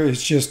earlier,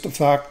 it's just the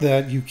fact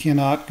that you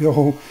cannot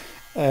go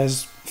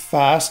as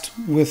fast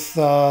with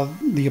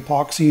the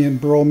epoxy and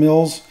burl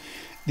mills.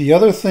 The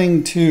other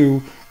thing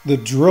too, the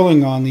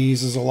drilling on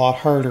these is a lot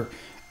harder.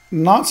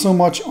 Not so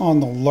much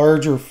on the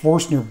larger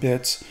Forstner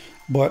bits,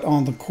 but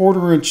on the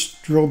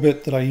 1/4-inch drill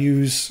bit that I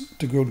use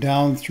to go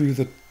down through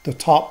the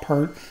top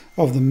part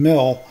of the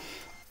mill.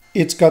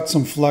 It's got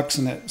some flex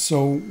in it.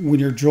 So when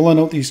you're drilling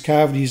out these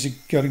cavities, you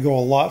got to go a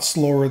lot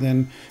slower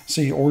than,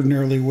 say, you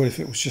ordinarily would if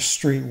it was just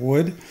straight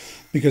wood.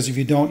 Because if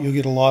you don't, you'll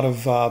get a lot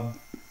of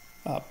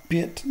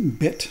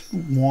bit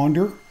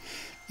wander.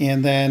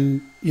 And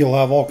then you'll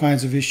have all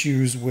kinds of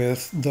issues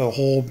with the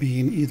hole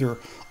being either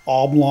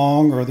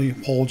oblong or the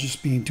hole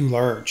just being too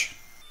large.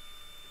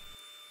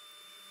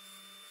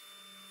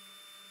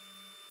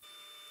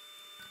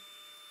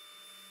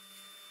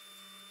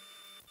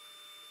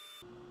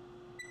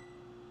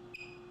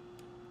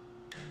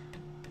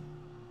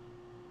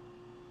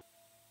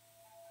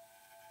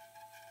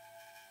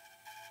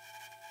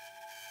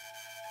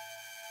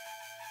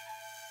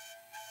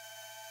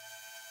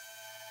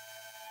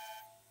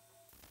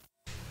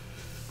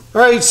 All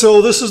right,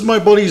 so this is my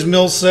buddy's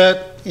mill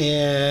set,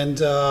 and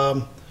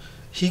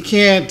he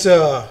can't,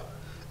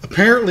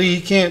 apparently he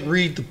can't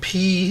read the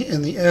P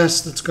and the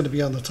S that's going to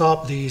be on the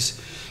top of these.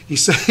 He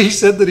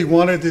said that he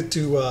wanted it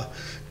to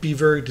be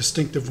very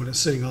distinctive when it's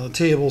sitting on the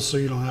table, so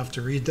you don't have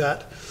to read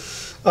that.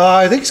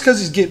 I think it's because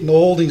he's getting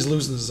old, he's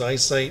losing his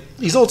eyesight.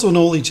 He's also an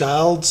only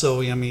child,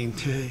 so I mean,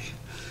 hey,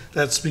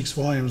 that speaks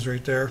volumes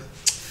right there.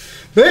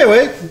 But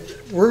anyway,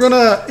 we're going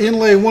to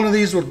inlay one of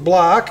these with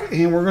black,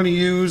 and we're going to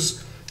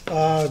use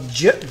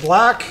jet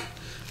black,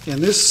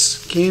 and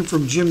this came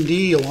from Jim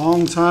D a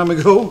long time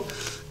ago.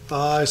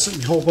 I sent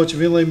me a whole bunch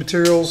of inlay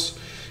materials,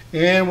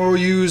 and we'll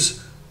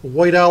use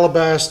white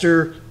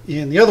alabaster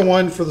and the other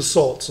one for the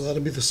salt. So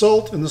that'll be the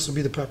salt, and this will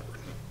be the pepper.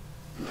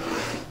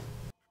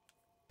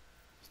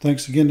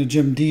 Thanks again to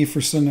Jim D for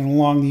sending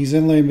along these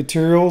inlay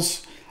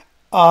materials.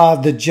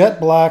 The jet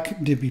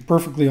black, to be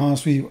perfectly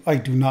honest with you, I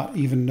do not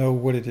even know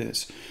what it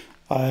is.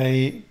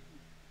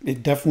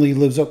 It definitely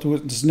lives up to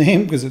its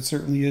name because it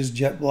certainly is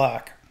jet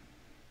black.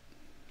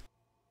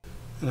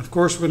 And of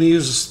course, we're going to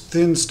use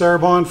thin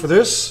Starbond for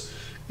this.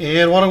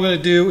 And what I'm going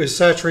to do is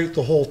saturate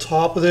the whole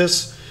top of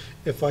this.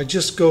 If I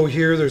just go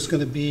here, there's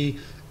going to be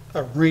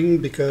a ring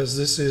because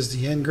this is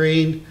the end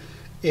grain.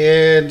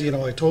 And you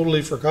know, I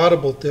totally forgot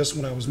about this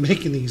when I was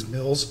making these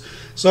mills.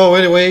 So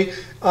anyway,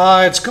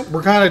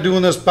 we're kind of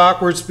doing this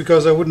backwards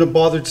because I wouldn't have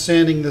bothered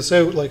sanding this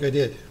out like I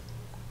did.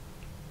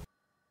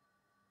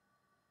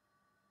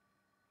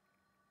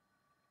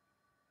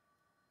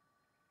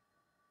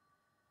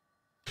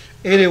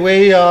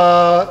 Anyway,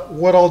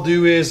 what I'll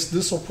do is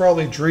this will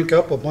probably drink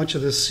up a bunch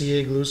of this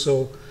CA glue,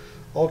 so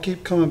I'll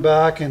keep coming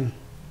back and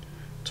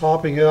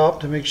topping it up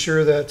to make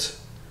sure that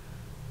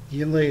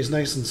the inlay is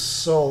nice and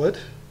solid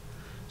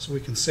so we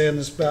can sand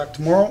this back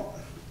tomorrow.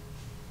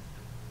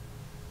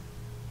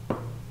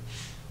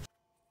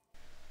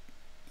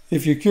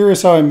 If you're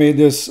curious how I made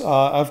this,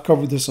 I've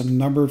covered this a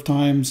number of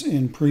times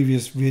in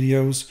previous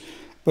videos,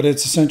 but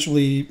it's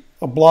essentially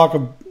a block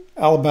of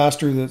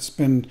alabaster that's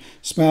been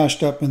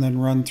smashed up and then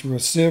run through a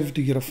sieve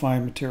to get a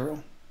fine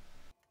material.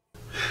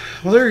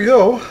 Well, there you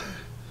go.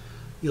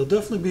 You'll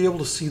definitely be able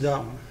to see that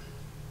one.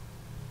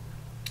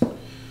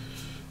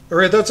 All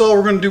right, that's all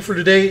we're going to do for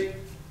today.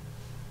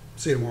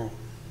 See you tomorrow.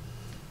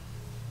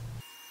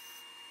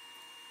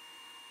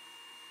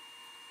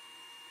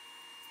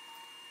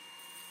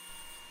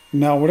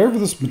 Now, whatever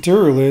this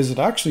material is, it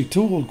actually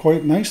tooled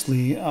quite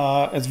nicely.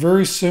 It's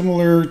very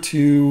similar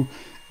to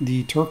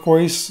the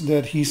turquoise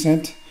that he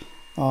sent,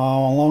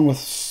 along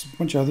with a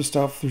bunch of other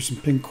stuff. There's some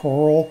pink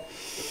coral.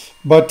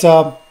 But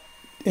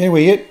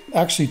anyway, it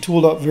actually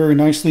tooled up very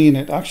nicely, and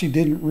it actually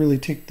didn't really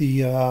take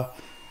the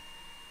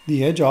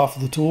edge off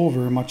of the tool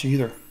very much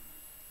either.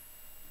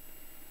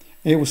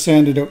 It was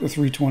sanded out to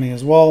 320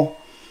 as well.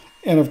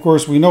 And of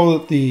course, we know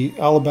that the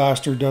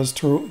alabaster does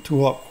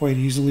tool up quite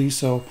easily,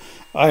 so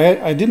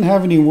I didn't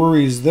have any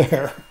worries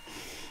there.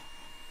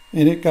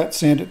 And it got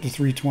sanded to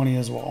 320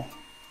 as well,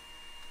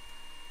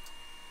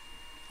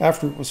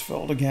 after it was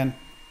filled again.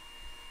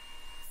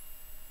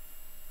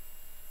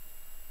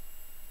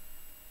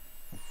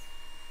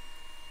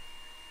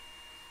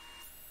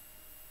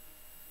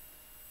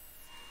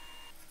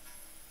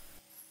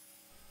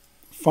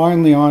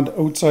 Finally, on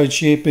to outside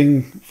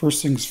shaping.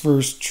 First things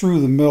first, true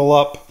the mill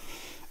up.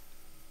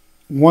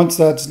 Once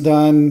that's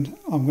done,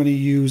 I'm going to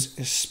use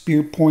a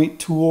spear point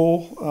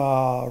tool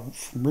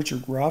from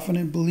Richard Graffin,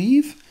 I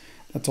believe.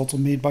 That's also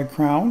made by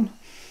Crown.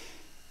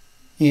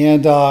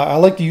 And I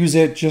like to use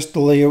it just to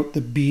lay out the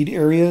bead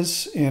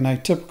areas. And I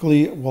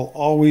typically will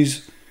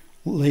always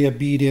lay a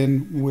bead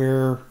in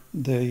where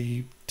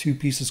the two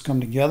pieces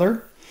come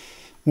together.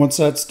 Once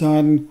that's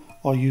done,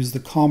 I'll use the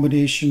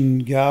combination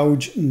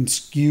gouge and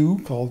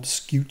skew called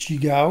Scotchy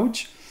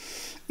gouge.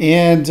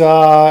 And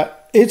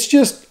it's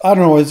just, I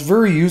don't know, it's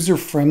very user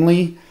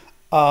friendly.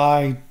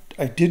 I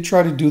did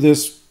try to do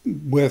this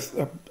with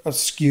a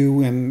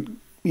skew, and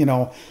you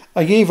know,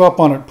 I gave up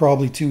on it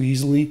probably too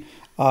easily.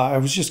 I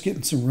was just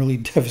getting some really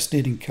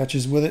devastating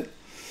catches with it.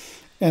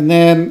 And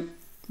then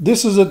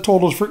this is a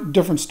total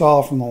different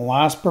style from the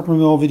last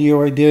Peppermill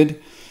video I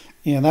did.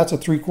 And that's a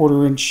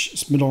 3/4 inch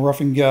spindle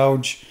roughing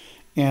gouge.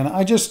 And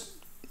I just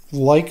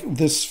like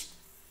this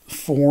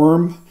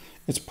form.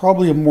 It's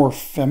probably a more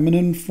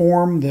feminine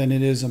form than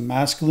it is a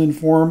masculine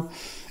form.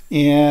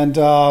 And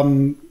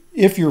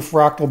if you're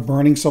fractal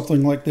burning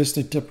something like this,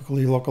 they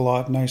typically look a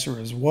lot nicer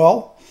as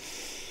well.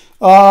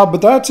 But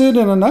that's it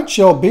in a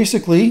nutshell.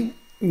 Basically,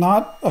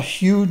 not a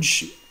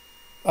huge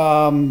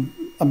amount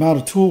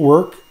of tool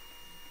work.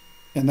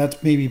 And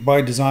that's maybe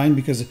by design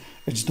because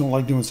I just don't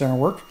like doing center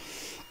work.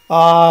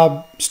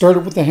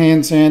 Started with the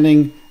hand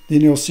sanding.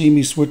 Then you'll see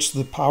me switch to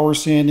the power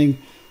sanding.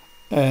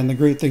 And the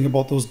great thing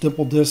about those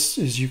dimple discs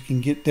is you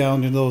can get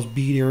down to those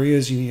bead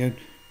areas and you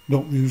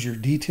don't lose your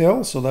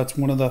detail. So that's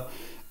one of the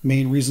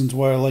main reasons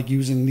why I like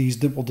using these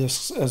dimple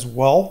discs as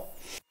well.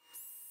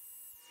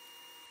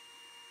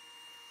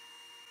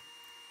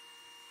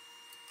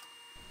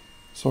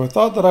 So I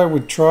thought that I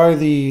would try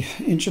the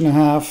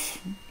 1.5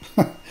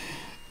 inch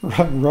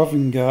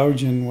roughing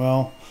gouge, and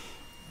well,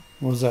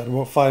 what was that,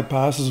 about 5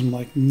 passes? I'm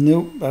like,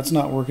 nope, that's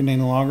not working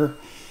any longer.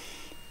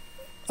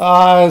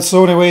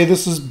 So anyway,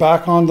 this is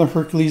back on the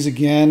Hercules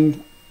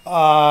again.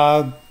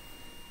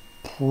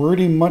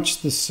 Pretty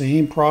much the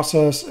same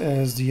process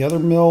as the other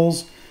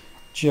mills,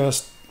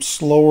 just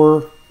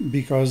slower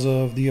because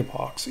of the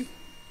epoxy.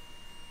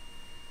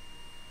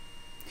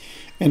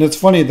 And it's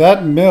funny,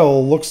 that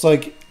mill looks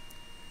like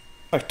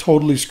I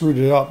totally screwed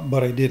it up,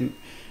 but I didn't.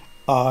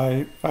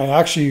 I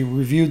actually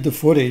reviewed the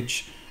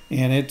footage,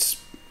 and it's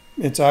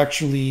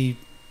actually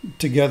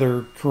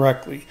together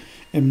correctly.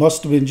 It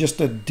must have been just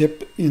a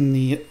dip in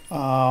the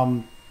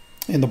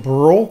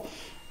burl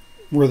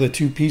where the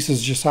two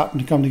pieces just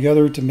happened to come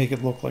together to make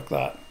it look like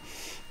that.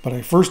 But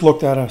I first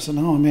looked at it, I said,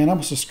 oh man, I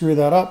must have screwed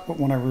that up. But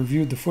when I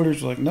reviewed the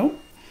footage, I was like, nope,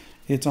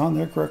 it's on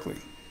there correctly.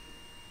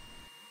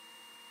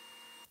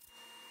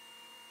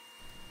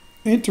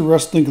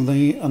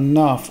 Interestingly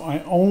enough, I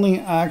only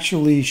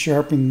actually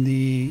sharpened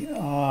the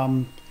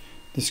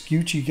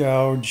Scotchy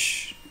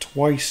gouge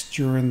twice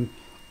during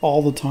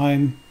all the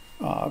time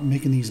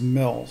making these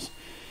mills.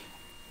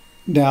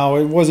 Now,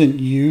 it wasn't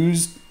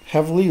used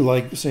heavily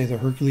like, say, the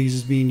Hercules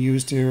is being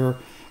used here,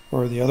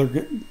 or the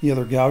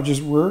other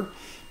gouges were,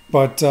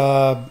 but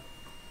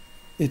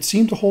it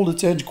seemed to hold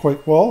its edge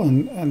quite well,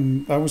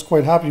 and I was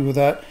quite happy with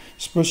that,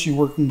 especially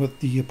working with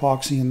the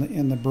epoxy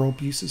in the burl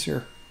pieces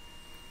here.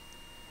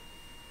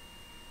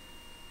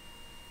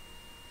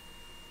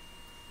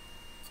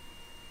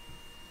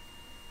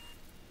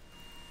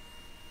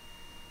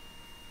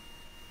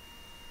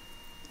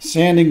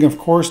 Sanding, of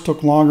course,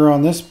 took longer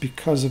on this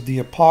because of the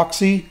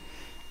epoxy,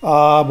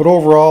 but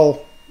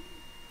overall,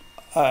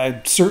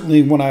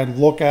 certainly when I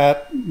look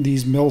at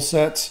these mill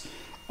sets,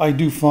 I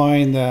do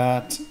find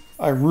that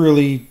I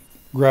really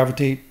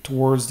gravitate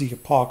towards the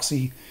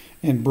epoxy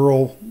and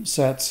burl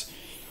sets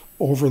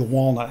over the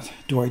walnut.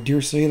 Do I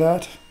dare say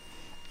that?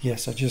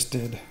 Yes, I just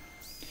did.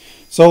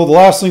 So the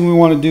last thing we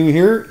want to do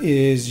here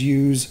is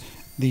use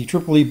the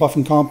Triple E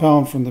buffing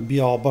compound from the Be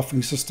All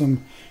buffing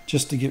system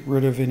just to get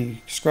rid of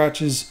any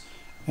scratches,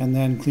 and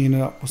then clean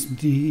it up with some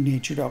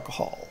denatured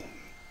alcohol.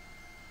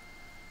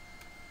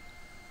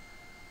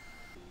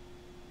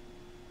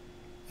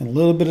 And a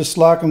little bit of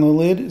slack on the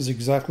lid is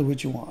exactly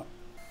what you want.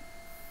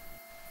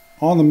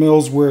 On the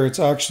mills where it's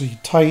actually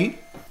tight,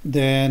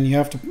 then you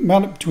have to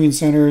mount it between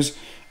centers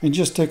and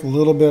just take a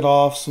little bit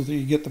off so that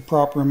you get the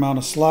proper amount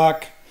of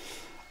slack.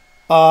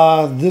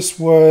 This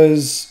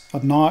was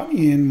a knot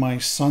in my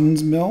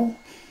son's mill,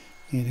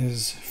 in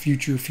his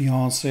future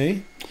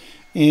fiance,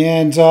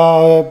 and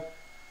I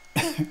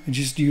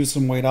just used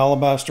some white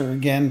alabaster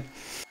again.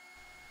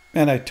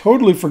 And I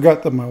totally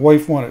forgot that my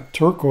wife wanted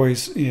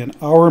turquoise in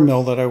our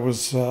mill that I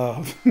was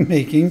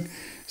making,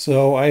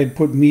 So I had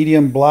put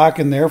medium black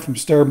in there from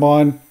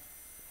Starbond.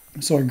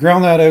 So I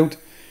ground that out,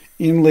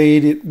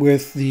 inlaid it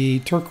with the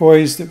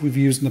turquoise that we've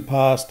used in the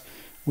past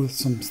with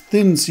some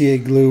thin CA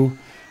glue,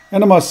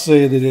 and I must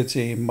say that it's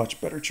a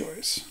much better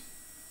choice.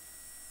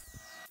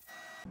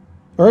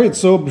 Alright,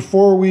 so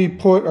before we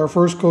put our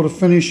first coat of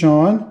finish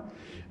on,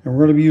 and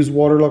we're going to be using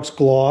Waterlux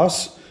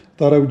Gloss,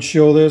 thought I would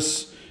show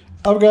this.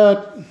 I've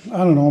got, I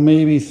don't know,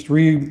 maybe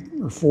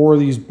 3 or 4 of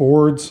these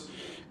boards,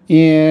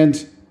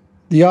 and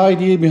the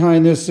idea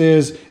behind this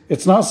is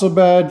it's not so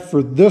bad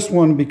for this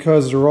one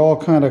because they're all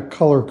kind of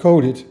color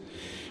coded,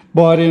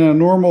 but in a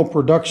normal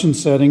production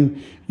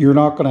setting you're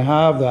not going to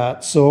have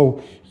that,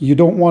 so you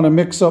don't want to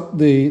mix up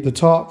the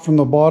top from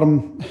the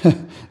bottom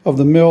of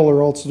the mill,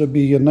 or else it'll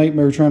be a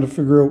nightmare trying to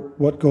figure out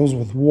what goes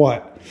with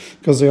what,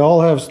 because they all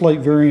have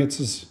slight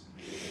variances.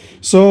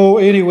 So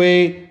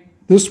anyway,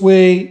 this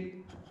way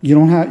you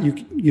don't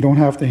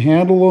have to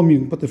handle them. You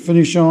can put the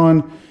finish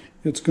on.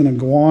 It's going to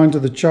go on to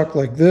the chuck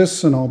like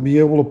this, and I'll be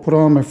able to put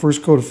on my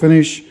first coat of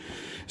finish.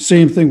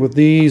 Same thing with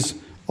these.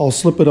 I'll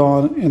slip it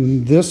on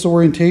in this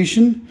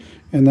orientation,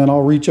 and then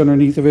I'll reach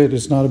underneath of it.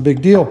 It's not a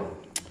big deal.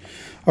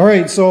 All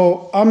right,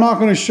 so I'm not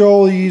going to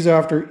show these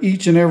after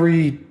each and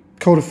every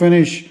coat of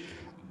finish.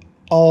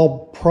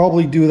 I'll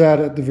probably do that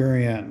at the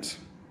very end.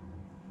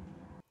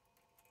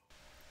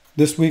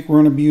 This week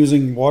we're going to be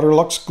using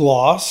Waterlux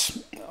Gloss.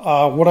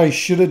 What I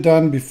should have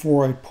done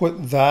before I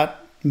put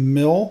that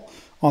mill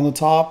on the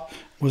top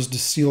was to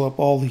seal up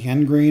all the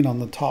end grain on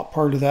the top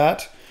part of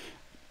that.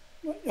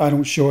 I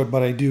don't show it,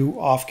 but I do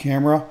off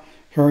camera.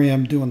 Here I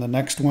am doing the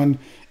next one.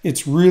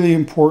 It's really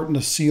important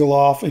to seal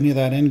off any of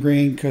that end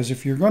grain, because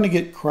if you're going to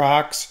get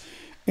cracks,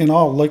 in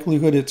all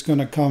likelihood it's going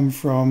to come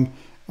from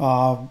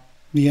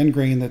the end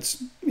grain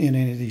that's in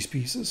any of these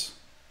pieces.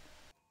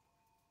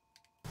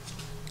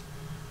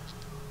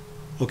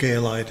 Okay, I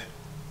lied.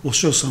 We'll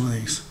show some of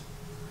these.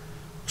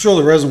 We'll show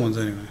the resin ones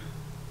anyway.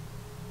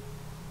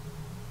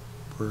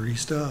 Pretty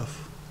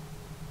stuff.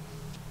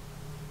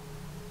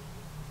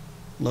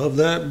 Love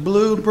that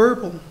blue and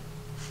purple.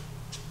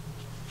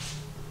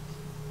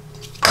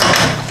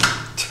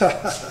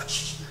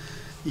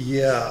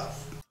 Yeah.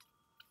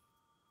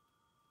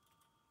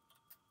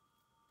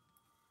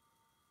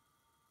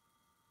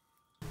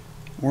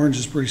 Orange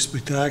is pretty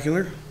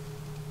spectacular.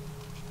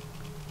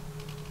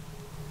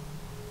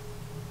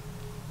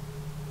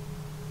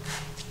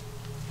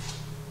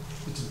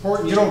 It's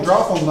important you don't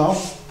drop them though.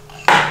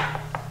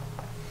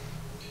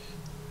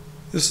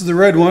 This is the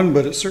red one,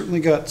 but it certainly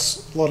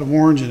got a lot of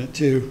orange in it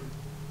too.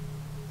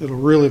 It'll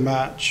really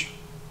match.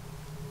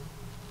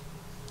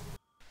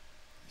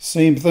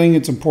 Same thing,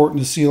 it's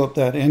important to seal up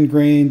that end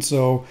grain,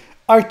 so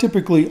I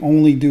typically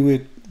only do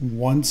it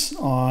once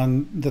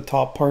on the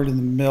top part of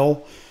the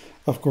mill.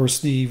 Of course,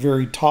 the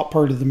very top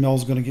part of the mill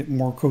is going to get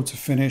more coats of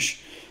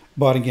finish,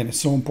 but again, it's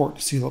so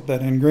important to seal up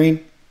that end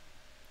grain.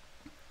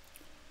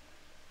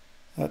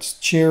 That's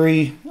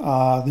cherry.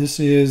 This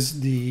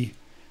is the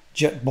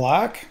jet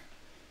black.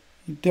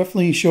 It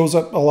definitely shows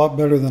up a lot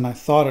better than I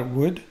thought it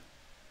would.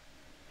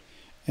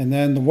 And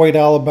then the white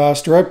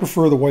alabaster. I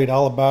prefer the white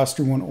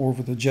alabaster one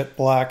over the jet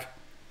black.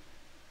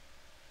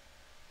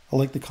 I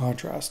like the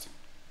contrast.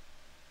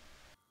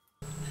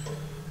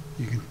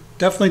 You can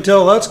definitely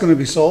tell that's going to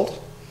be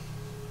salt.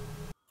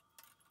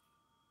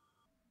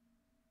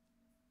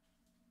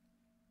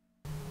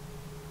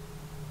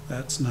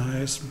 That's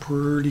nice and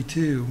pretty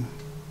too.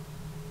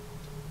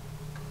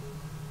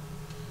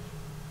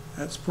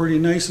 That's pretty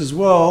nice as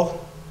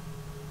well.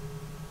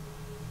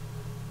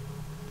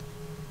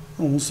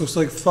 Almost looks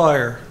like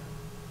fire.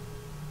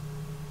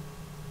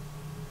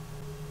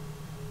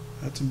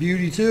 That's a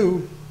beauty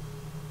too.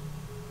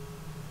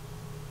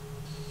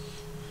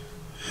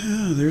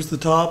 There's the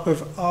top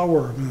of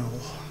our mill.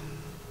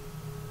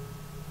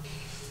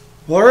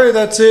 Well, alright,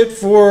 that's it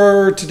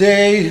for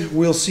today.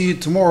 We'll see you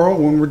tomorrow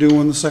when we're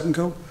doing the second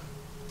coat.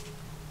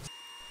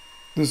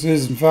 This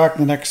is in fact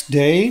the next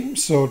day.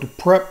 So to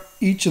prep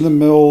each of the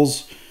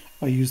mills,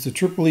 I use the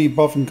Triple E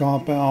buffing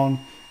compound,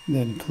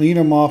 then clean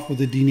them off with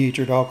the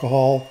denatured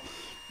alcohol,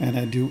 and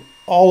I do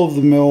all of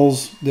the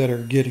mills that are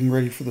getting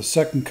ready for the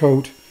second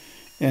coat,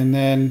 and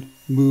then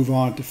move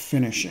on to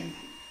finishing.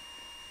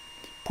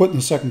 Putting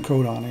the second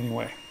coat on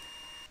anyway.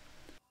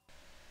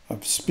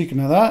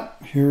 Speaking of that,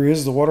 here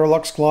is the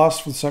Waterlux Gloss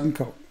for the second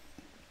coat.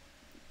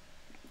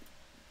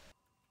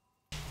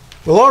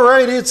 Well,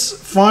 alright, it's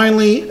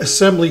finally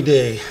assembly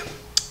day.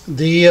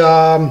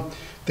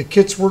 The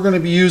kits we're going to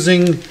be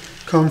using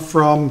come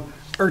from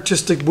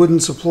Artistic Wooden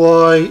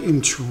Supply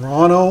in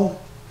Toronto,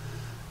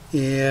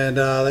 and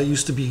that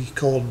used to be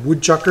called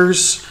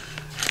Woodchuckers.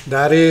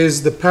 That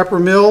is the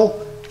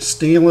Peppermill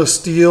stainless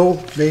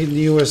steel, made in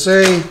the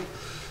USA.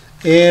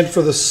 And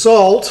for the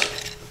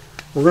salt,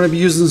 we're going to be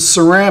using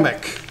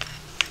ceramic,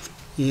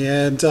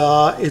 and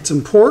it's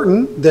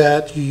important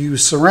that you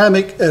use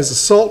ceramic as a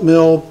salt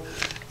mill,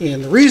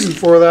 and the reason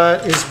for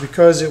that is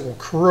because it will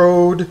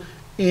corrode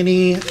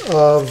any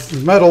of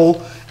the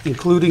metal,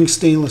 including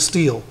stainless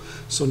steel.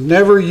 So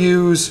never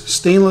use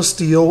stainless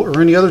steel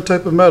or any other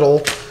type of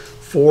metal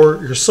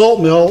for your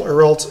salt mill,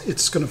 or else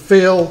it's going to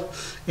fail,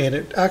 and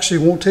it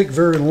actually won't take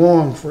very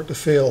long for it to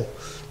fail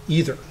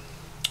either.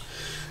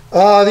 The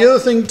other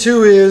thing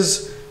too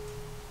is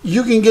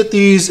you can get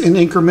these in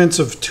increments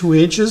of 2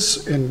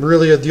 inches, and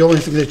really the only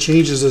thing that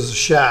changes is the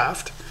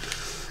shaft.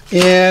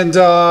 And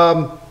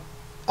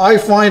I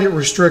find it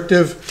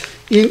restrictive.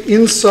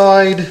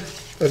 Inside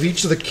of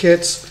each of the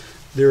kits,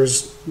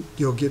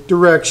 you'll get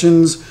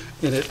directions,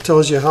 and it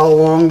tells you how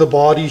long the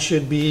body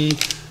should be.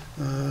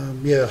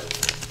 Yeah,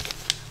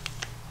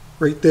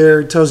 right there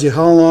it tells you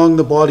how long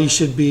the body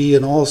should be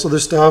and all this other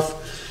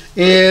stuff.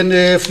 And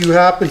if you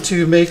happen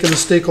to make a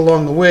mistake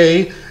along the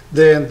way,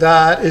 then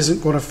that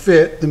isn't going to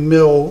fit the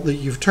mill that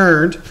you've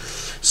turned.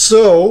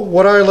 So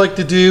what I like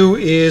to do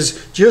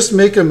is just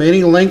make them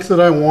any length that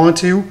I want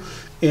to,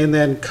 and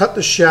then cut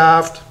the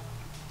shaft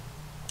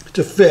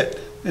to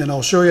fit. And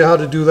I'll show you how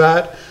to do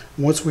that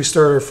once we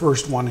start our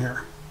first one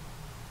here.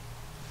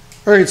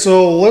 Alright,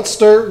 so let's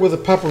start with a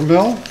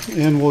Peppermill,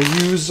 and we'll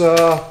use,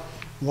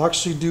 we'll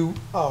actually do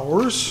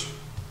ours.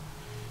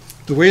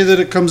 The way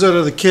that it comes out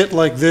of the kit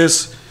like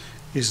this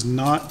is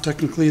not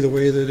technically the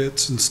way that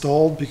it's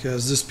installed,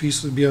 because this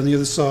piece would be on the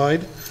other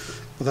side.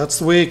 But that's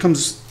the way it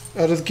comes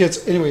out of the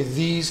kits. Anyway,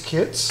 these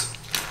kits.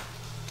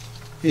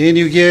 And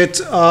you get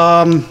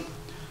 4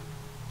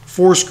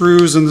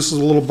 screws, and this is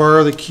a little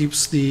bar that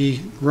keeps the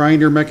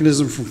grinder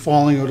mechanism from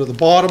falling out of the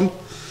bottom.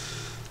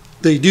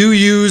 They do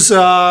use,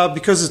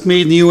 because it's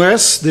made in the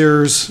US,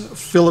 there's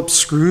Phillips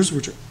screws,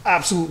 which are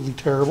absolutely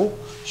terrible.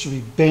 Should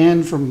be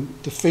banned from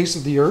the face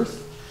of the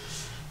earth.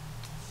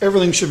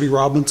 Everything should be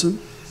Robinson.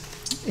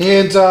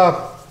 And,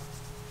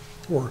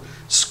 or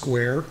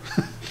square,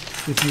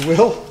 if you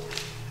will.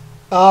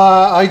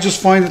 I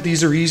just find that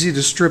these are easy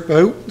to strip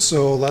out,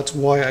 so that's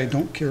why I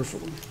don't care for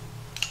them.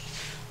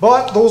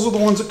 But those are the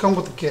ones that come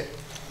with the kit.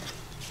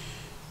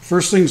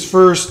 First things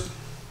first,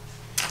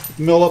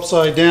 mill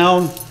upside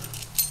down.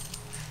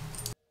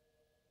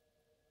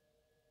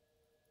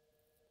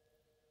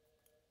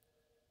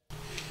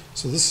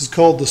 So this is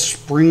called the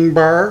spring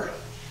bar.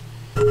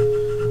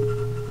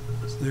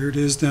 So there it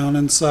is down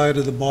inside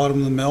of the bottom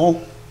of the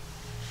mill.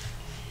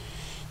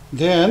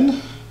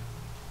 Then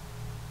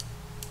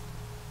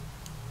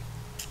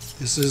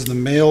this is the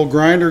male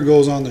grinder,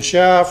 goes on the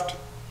shaft.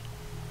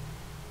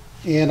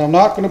 And I'm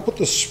not going to put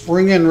the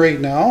spring in right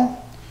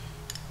now,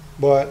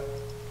 but,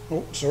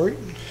 oh, sorry,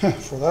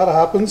 before that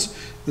happens,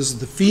 this is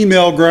the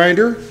female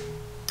grinder.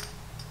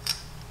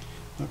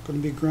 Not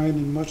going to be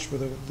grinding much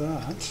without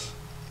that.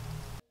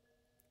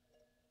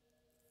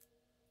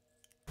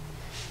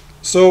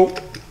 So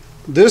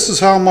this is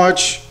how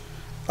much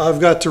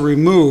I've got to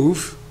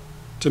remove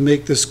to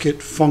make this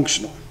kit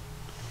functional.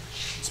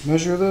 Let's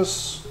measure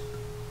this.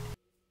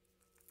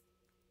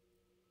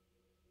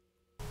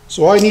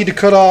 So I need to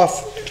cut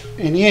off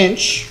an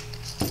inch.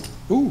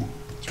 Ooh,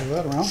 throw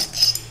that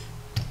around.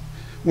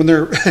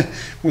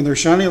 When they're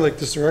shiny like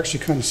this, they're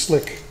actually kind of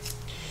slick.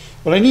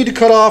 But I need to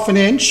cut off an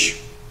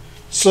inch.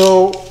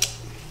 So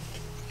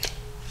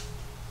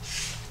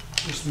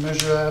just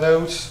measure that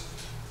out.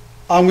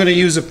 I'm going to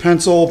use a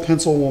pencil.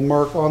 Pencil will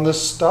mark on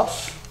this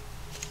stuff.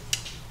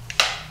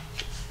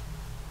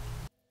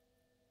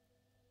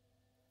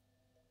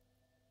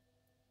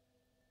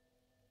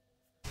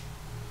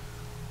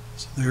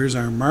 So there's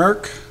our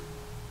mark.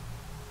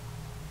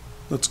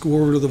 Let's go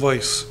over to the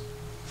vise.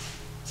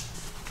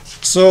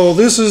 So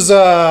this is,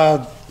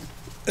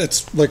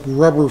 it's like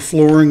rubber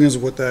flooring is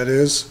what that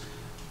is.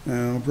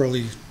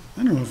 Probably,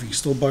 I don't know if you can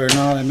still buy it or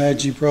not. I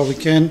imagine you probably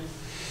can.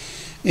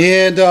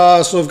 And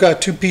so I've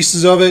got 2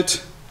 pieces of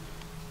it.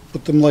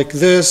 Put them like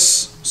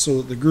this so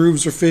that the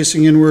grooves are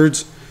facing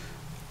inwards.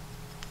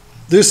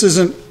 This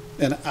isn't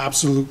an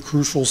absolute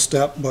crucial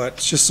step, but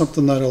it's just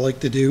something that I like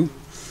to do.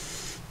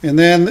 And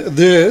then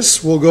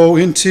this will go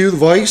into the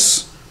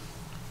vise.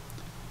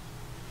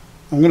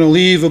 I'm going to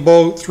leave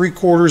about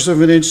 3/4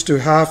 of an inch to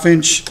 1/2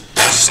 inch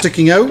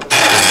sticking out.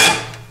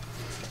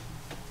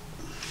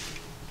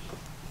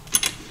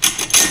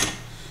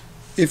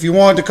 If you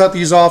wanted to cut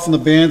these off on the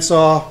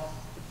bandsaw,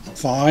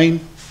 fine.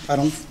 I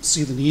don't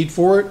see the need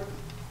for it.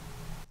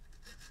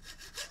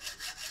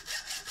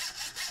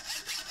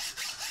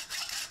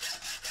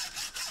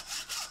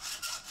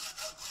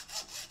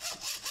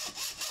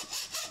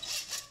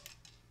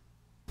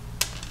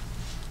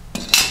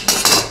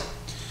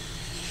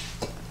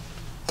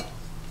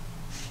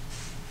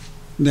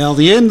 Now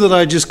the end that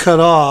I just cut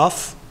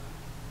off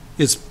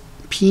is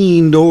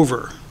peened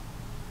over,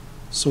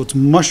 so it's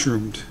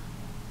mushroomed.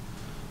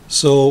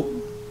 So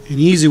an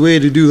easy way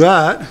to do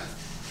that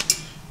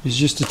is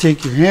just to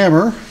take your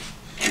hammer,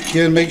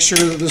 again make sure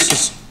that this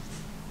is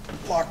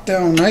locked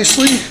down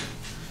nicely,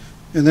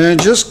 and then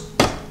just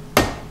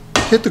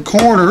hit the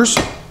corners.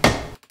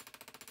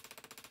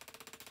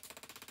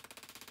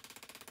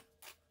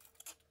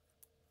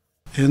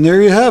 And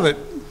there you have it.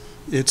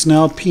 It's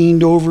now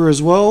peened over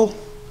as well.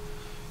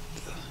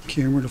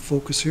 Camera to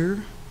focus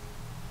here.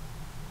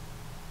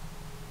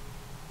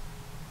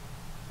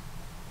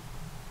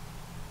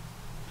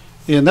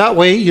 And that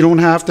way you don't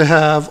have to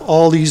have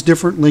all these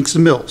different lengths of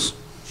mills.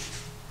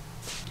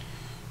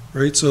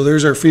 Right, so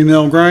there's our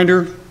female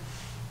grinder.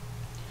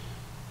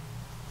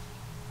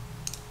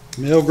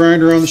 Male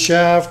grinder on the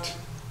shaft.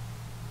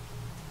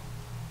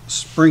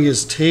 Spring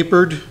is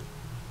tapered.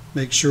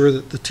 Make sure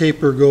that the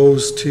taper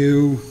goes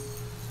to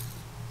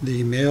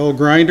the male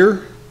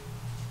grinder.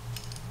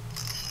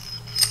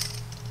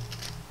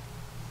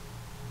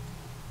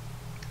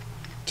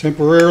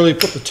 Temporarily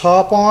put the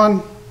top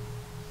on.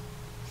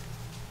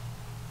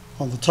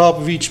 On the top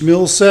of each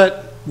mill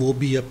set will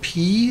be a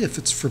P if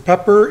it's for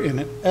pepper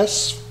and an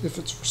S if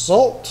it's for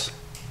salt.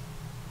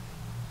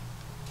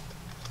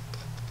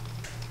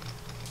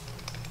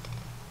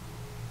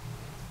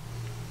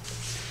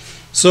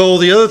 So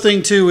the other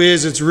thing too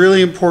is it's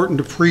really important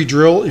to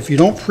pre-drill. If you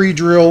don't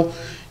pre-drill,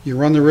 you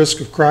run the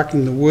risk of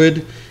cracking the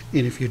wood.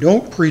 And if you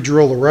don't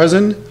pre-drill the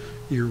resin,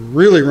 you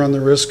really run the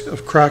risk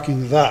of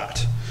cracking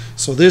that.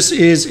 So this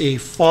is a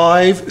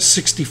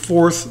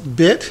 5/64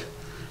 bit.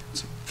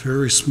 It's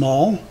very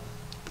small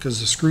because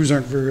the screws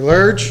aren't very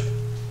large.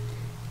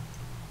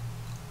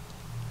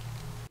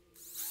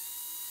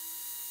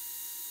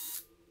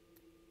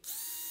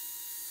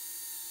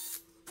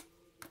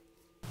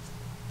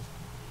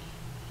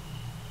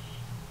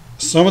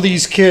 Some of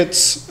these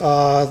kits,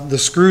 the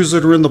screws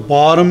that are in the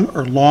bottom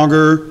are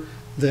longer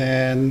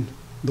than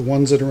the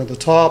ones that are at the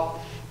top,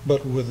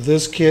 but with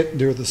this kit,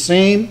 they're the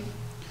same.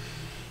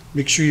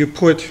 Make sure you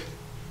put,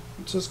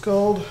 what's this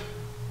called?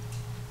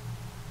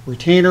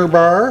 Retainer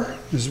bar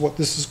is what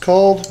this is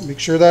called. Make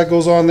sure that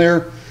goes on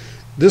there.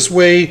 This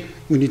way,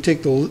 when you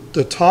take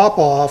the top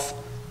off,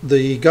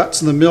 the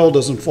guts in the mill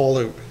doesn't fall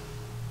out.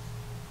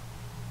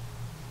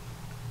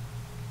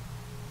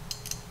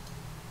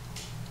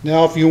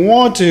 Now, if you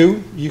want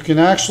to, you can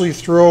actually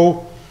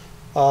throw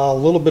a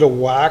little bit of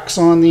wax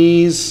on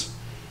these.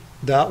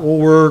 That will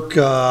work.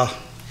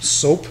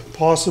 Soap,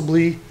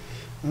 possibly.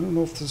 I don't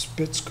know if this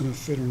bit's going to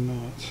fit or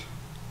not.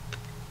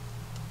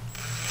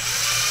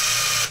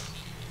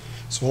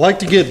 So I like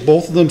to get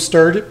both of them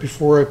started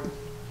before I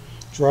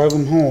drive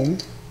them home.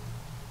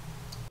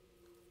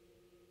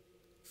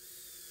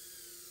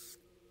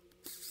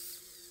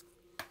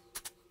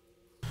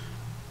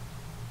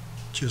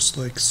 Just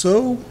like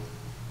so.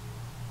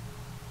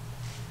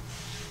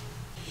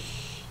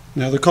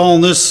 Now they're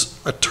calling this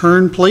a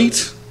turn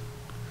plate.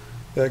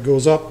 That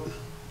goes up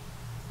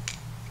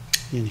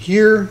in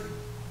here.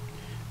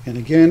 And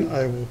again,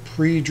 I will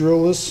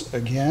pre-drill this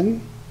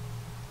again.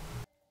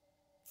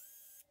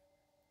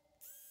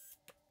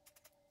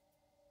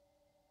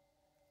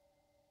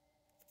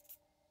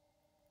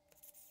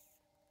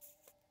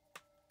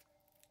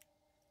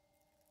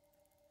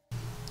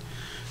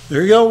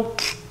 There you go.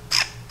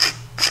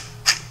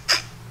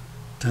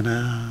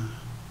 Ta-da.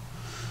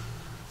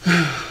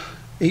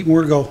 8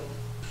 more to go.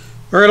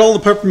 All right, all the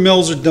pepper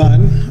mills are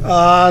done.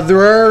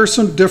 There are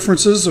some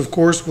differences, of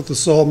course, with the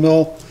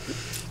sawmill.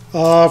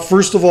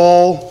 First of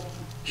all,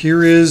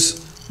 here is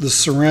the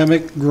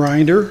ceramic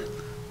grinder.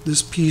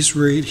 This piece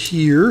right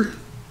here.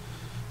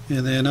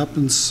 And then up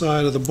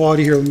inside of the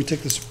body here, let me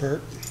take this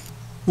apart.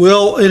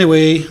 Well,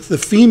 anyway, the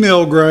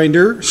female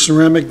grinder,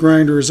 ceramic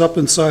grinder, is up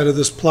inside of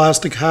this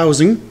plastic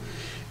housing.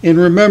 And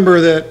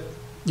remember that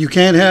you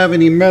can't have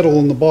any metal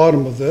in the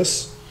bottom of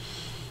this.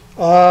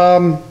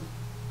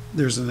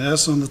 There's an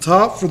S on the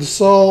top for the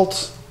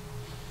salt.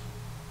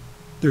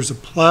 There's a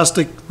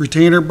plastic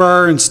retainer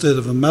bar instead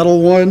of a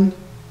metal one.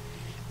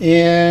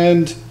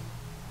 And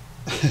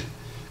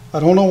I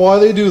don't know why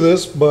they do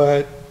this,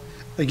 but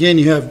again,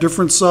 you have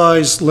different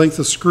size length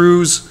of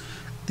screws.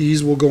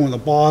 These will go in the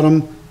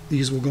bottom.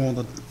 These will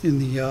go in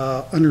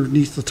the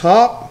underneath the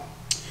top.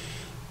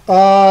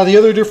 The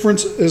other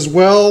difference as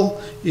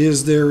well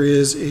is there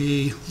is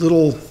a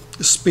little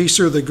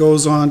spacer that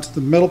goes onto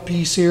the metal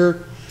piece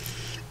here.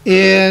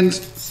 And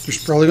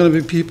there's probably going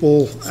to be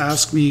people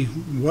ask me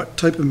what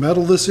type of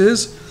metal this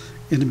is.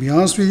 And to be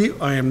honest with you,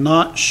 I am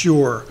not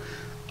sure.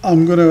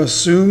 I'm going to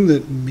assume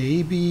that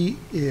maybe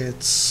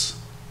it's,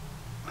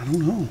 I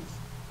don't know.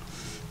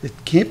 It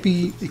can't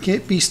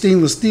be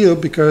stainless steel,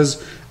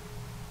 because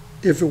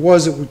if it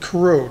was, it would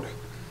corrode.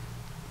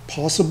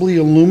 Possibly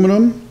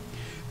aluminum.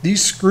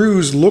 These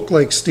screws look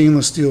like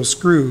stainless steel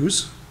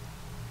screws,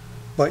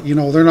 but you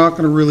know, they're not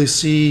going to really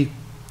see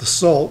the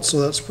salt, so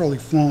that's probably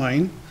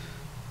fine.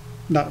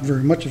 Not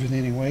very much of it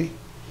anyway.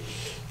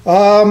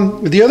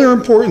 The other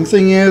important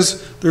thing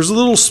is there's a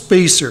little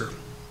spacer,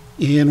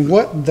 and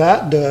what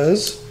that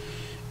does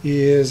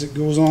is it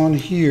goes on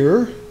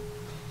here,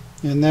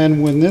 and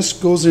then when this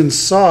goes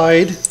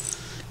inside,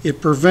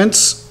 it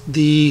prevents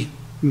the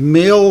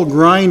male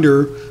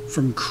grinder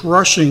from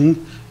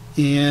crushing.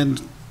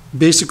 And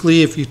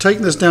basically, if you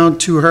tighten this down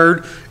too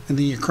hard and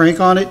then you crank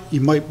on it,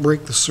 you might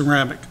break the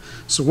ceramic.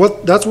 So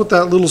that's what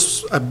that little,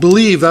 I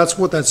believe that's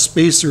what that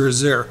spacer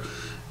is there.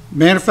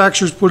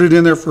 Manufacturers put it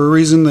in there for a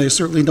reason. They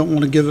certainly don't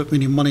want to give up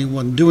any money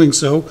when doing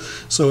so.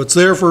 So it's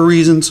there for a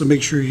reason, so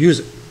make sure you use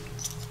it.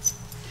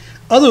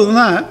 Other than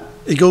that,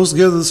 it goes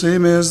together the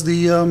same as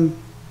the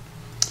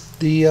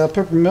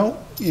Peppermill,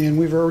 and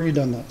we've already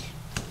done that.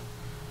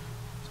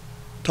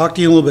 Talk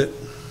to you in a little bit.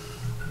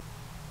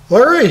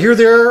 All right, here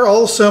they are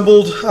all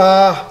assembled.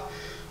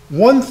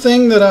 One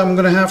thing that I'm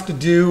going to have to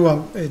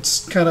do,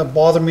 it's kind of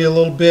bothered me a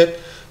little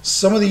bit.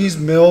 Some of these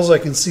mills, I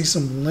can see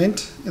some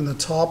lint in the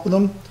top of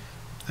them.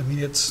 I mean,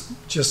 it's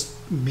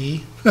just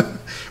me,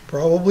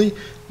 probably.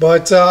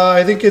 But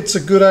I think it's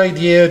a good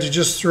idea to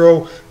just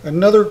throw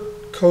another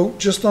coat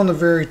just on the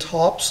very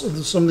tops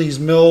of some of these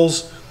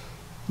mills.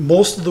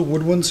 Most of the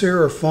wood ones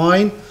here are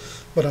fine,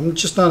 but I'm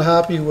just not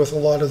happy with a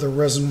lot of the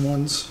resin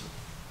ones.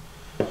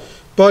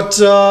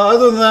 But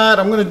other than that,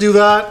 I'm going to do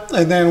that,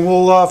 and then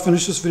we'll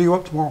finish this video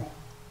up tomorrow.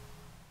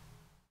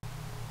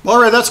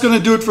 All right, that's going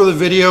to do it for the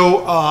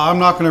video. I'm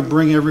not going to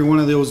bring every one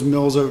of those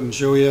mills out and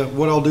show you.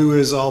 What I'll do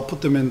is I'll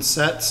put them in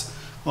sets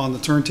on the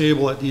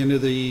turntable at the end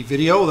of the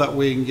video. That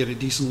way you can get a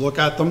decent look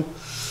at them.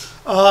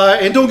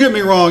 And don't get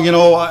me wrong, you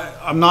know,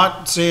 I'm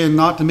not saying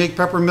not to make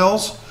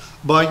Peppermills,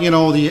 but you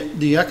know,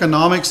 the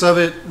economics of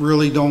it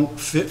really don't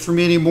fit for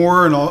me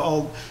anymore, and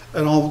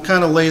I'll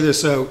kind of lay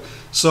this out.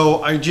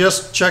 So I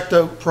just checked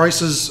out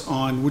prices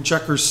on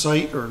Woodchecker's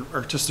site, or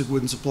Artistic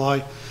Wood and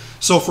Supply.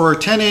 So for a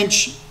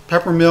 10-inch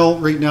Peppermill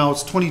right now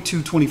it's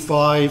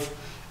 $22.25,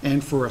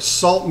 and for a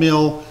salt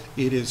mill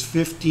it is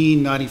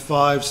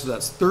 $15.95, so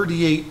that's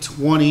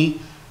 $38.20.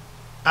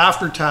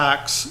 After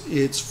tax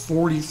it's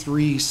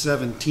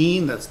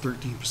 $43.17, that's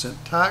 13%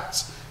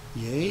 tax,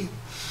 yay.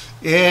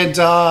 And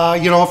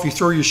you know, if you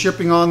throw your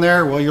shipping on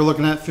there, well, you're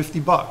looking at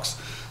 50 bucks.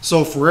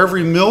 So for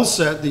every mill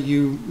set that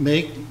you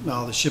make,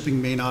 now the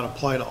shipping may not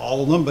apply to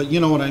all of them, but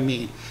you know what I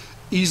mean,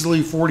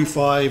 easily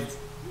 45,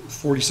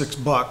 46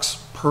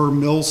 bucks per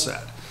mill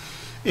set.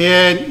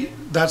 And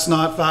that's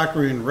not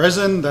factoring in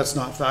resin, that's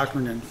not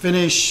factoring in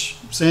finish,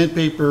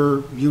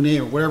 sandpaper, you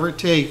name it, whatever it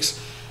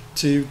takes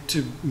to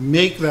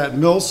make that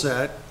mill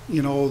set.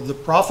 You know, the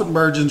profit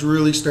margins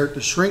really start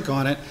to shrink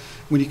on it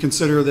when you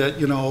consider that,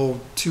 you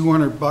know,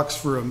 200 bucks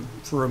for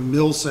a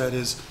mill set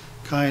is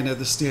kind of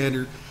the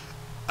standard.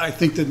 I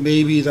think that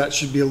maybe that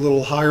should be a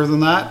little higher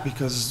than that,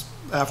 because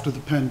after the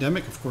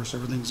pandemic, of course,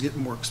 everything's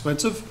getting more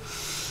expensive.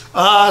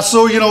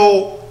 So, you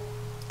know,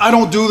 I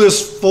don't do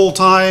this full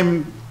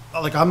time.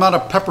 Like, I'm not a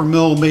pepper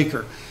mill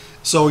maker.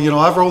 So, you know,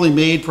 I've only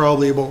made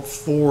probably about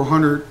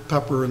 400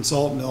 pepper and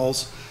salt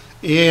mills.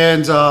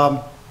 And,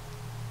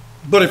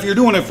 but if you're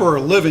doing it for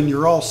a living,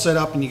 you're all set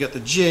up and you get the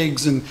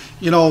jigs, and,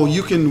 you know,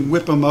 you can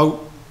whip them out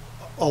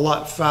a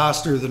lot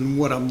faster than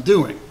what I'm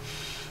doing.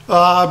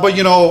 But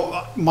you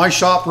know, my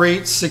shop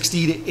rate,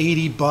 60 to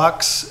 80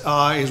 bucks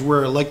is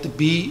where I like to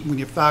be when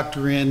you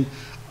factor in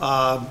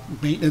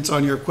maintenance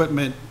on your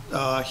equipment,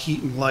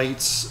 heat and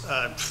lights,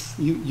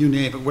 you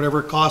name it, whatever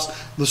it costs,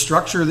 the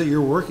structure that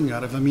you're working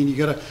out of. I mean, you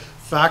got to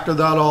factor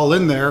that all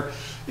in there.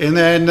 And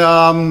then,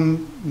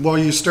 well,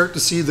 you start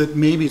to see that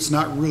maybe it's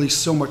not really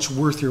so much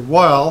worth your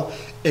while,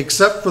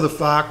 except for the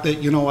fact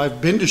that, you know, I've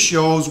been to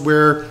shows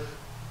where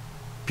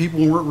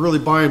people weren't really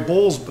buying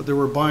bowls, but they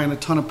were buying a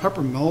ton of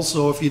Peppermills.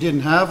 So if you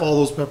didn't have all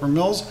those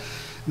Peppermills,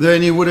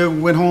 then you would have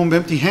went home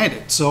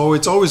empty-handed. So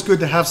it's always good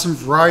to have some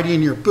variety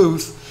in your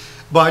booth.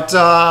 But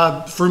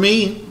for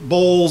me,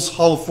 bowls,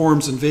 hollow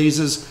forms, and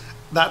vases,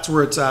 that's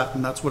where it's at,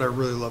 and that's what I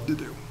really love to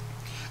do.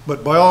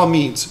 But by all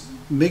means,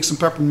 make some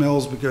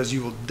Peppermills, because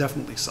you will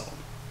definitely sell them.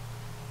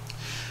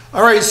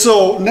 All right,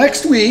 so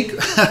next week,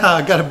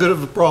 I got a bit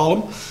of a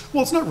problem.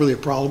 Well, it's not really a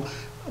problem.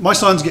 My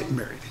son's getting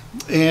married.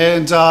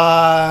 And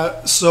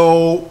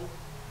so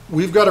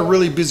we've got a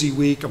really busy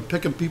week. I'm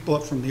picking people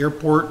up from the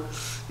airport,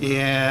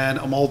 and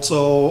I'm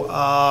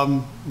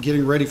also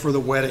getting ready for the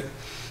wedding.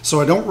 So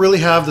I don't really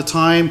have the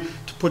time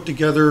to put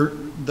together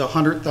the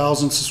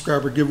 100,000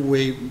 subscriber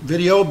giveaway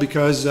video,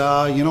 because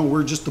you know,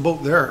 we're just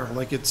about there.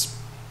 Like, it's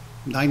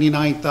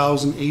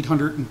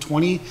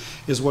 99,820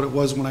 is what it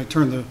was when I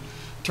turned the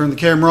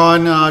camera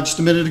on just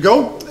a minute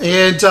ago.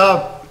 And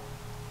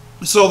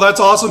so that's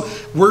awesome.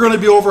 We're going to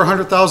be over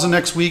 100,000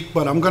 next week,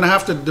 but I'm going to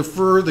have to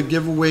defer the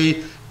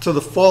giveaway to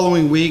the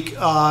following week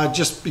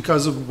just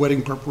because of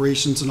wedding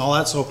preparations and all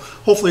that. So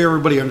hopefully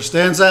everybody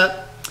understands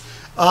that.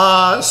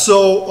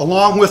 So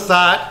along with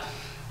that,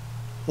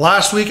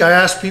 last week I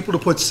asked people to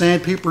put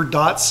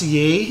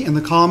sandpaper.ca in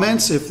the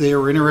comments if they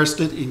were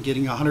interested in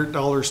getting a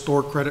 $100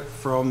 store credit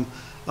from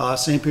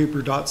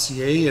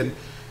sandpaper.ca,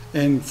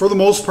 and for the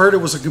most part it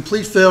was a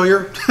complete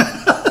failure.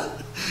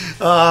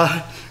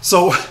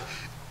 So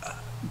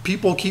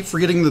people keep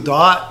forgetting the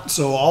dot,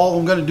 so all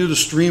I'm going to do to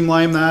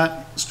streamline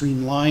that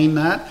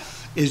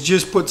is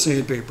just put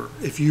sandpaper.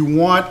 If you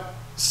want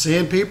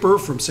sandpaper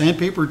from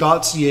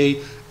sandpaper.ca,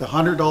 the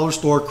 $100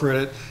 store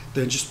credit,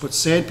 then just put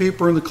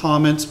sandpaper in the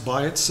comments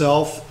by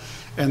itself,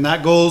 and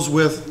that goes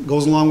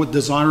along with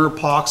designer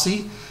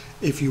epoxy.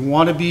 If you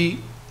want the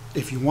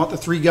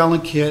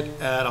 3-gallon kit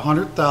at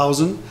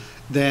 100,000,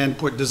 then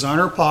put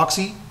designer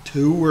epoxy,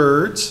 2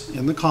 words,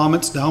 in the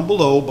comments down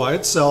below by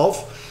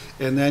itself.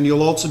 And then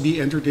you'll also be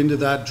entered into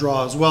that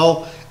draw as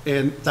well.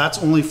 And that's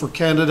only for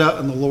Canada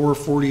and the lower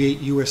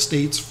 48 US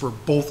states for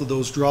both of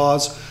those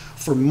draws.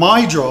 For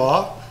my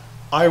draw,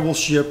 I will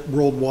ship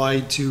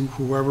worldwide to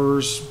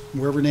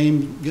whoever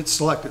name gets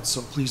selected.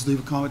 So please leave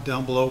a comment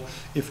down below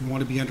if you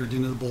want to be entered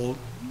into the bowl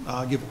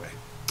giveaway.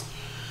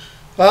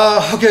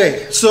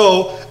 Okay,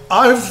 so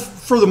I've,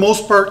 for the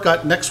most part,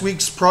 got next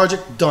week's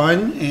project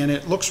done, and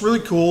it looks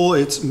really cool.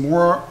 It's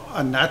more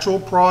a natural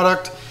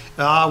product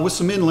with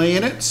some inlay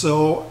in it,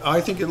 so I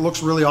think it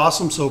looks really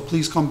awesome, so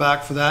please come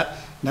back for that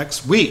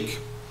next week.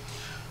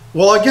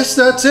 Well, I guess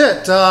that's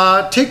it.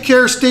 Take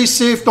care, stay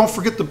safe, don't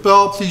forget the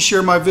bell, please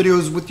share my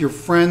videos with your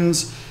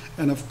friends,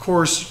 and of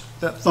course,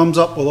 that thumbs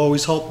up will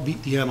always help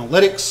beat the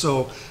analytics,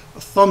 so a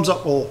thumbs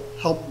up will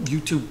help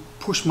YouTube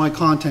push my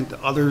content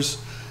to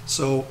others.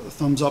 So a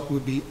thumbs up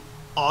would be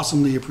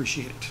awesomely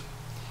appreciated.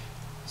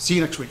 See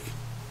you next week.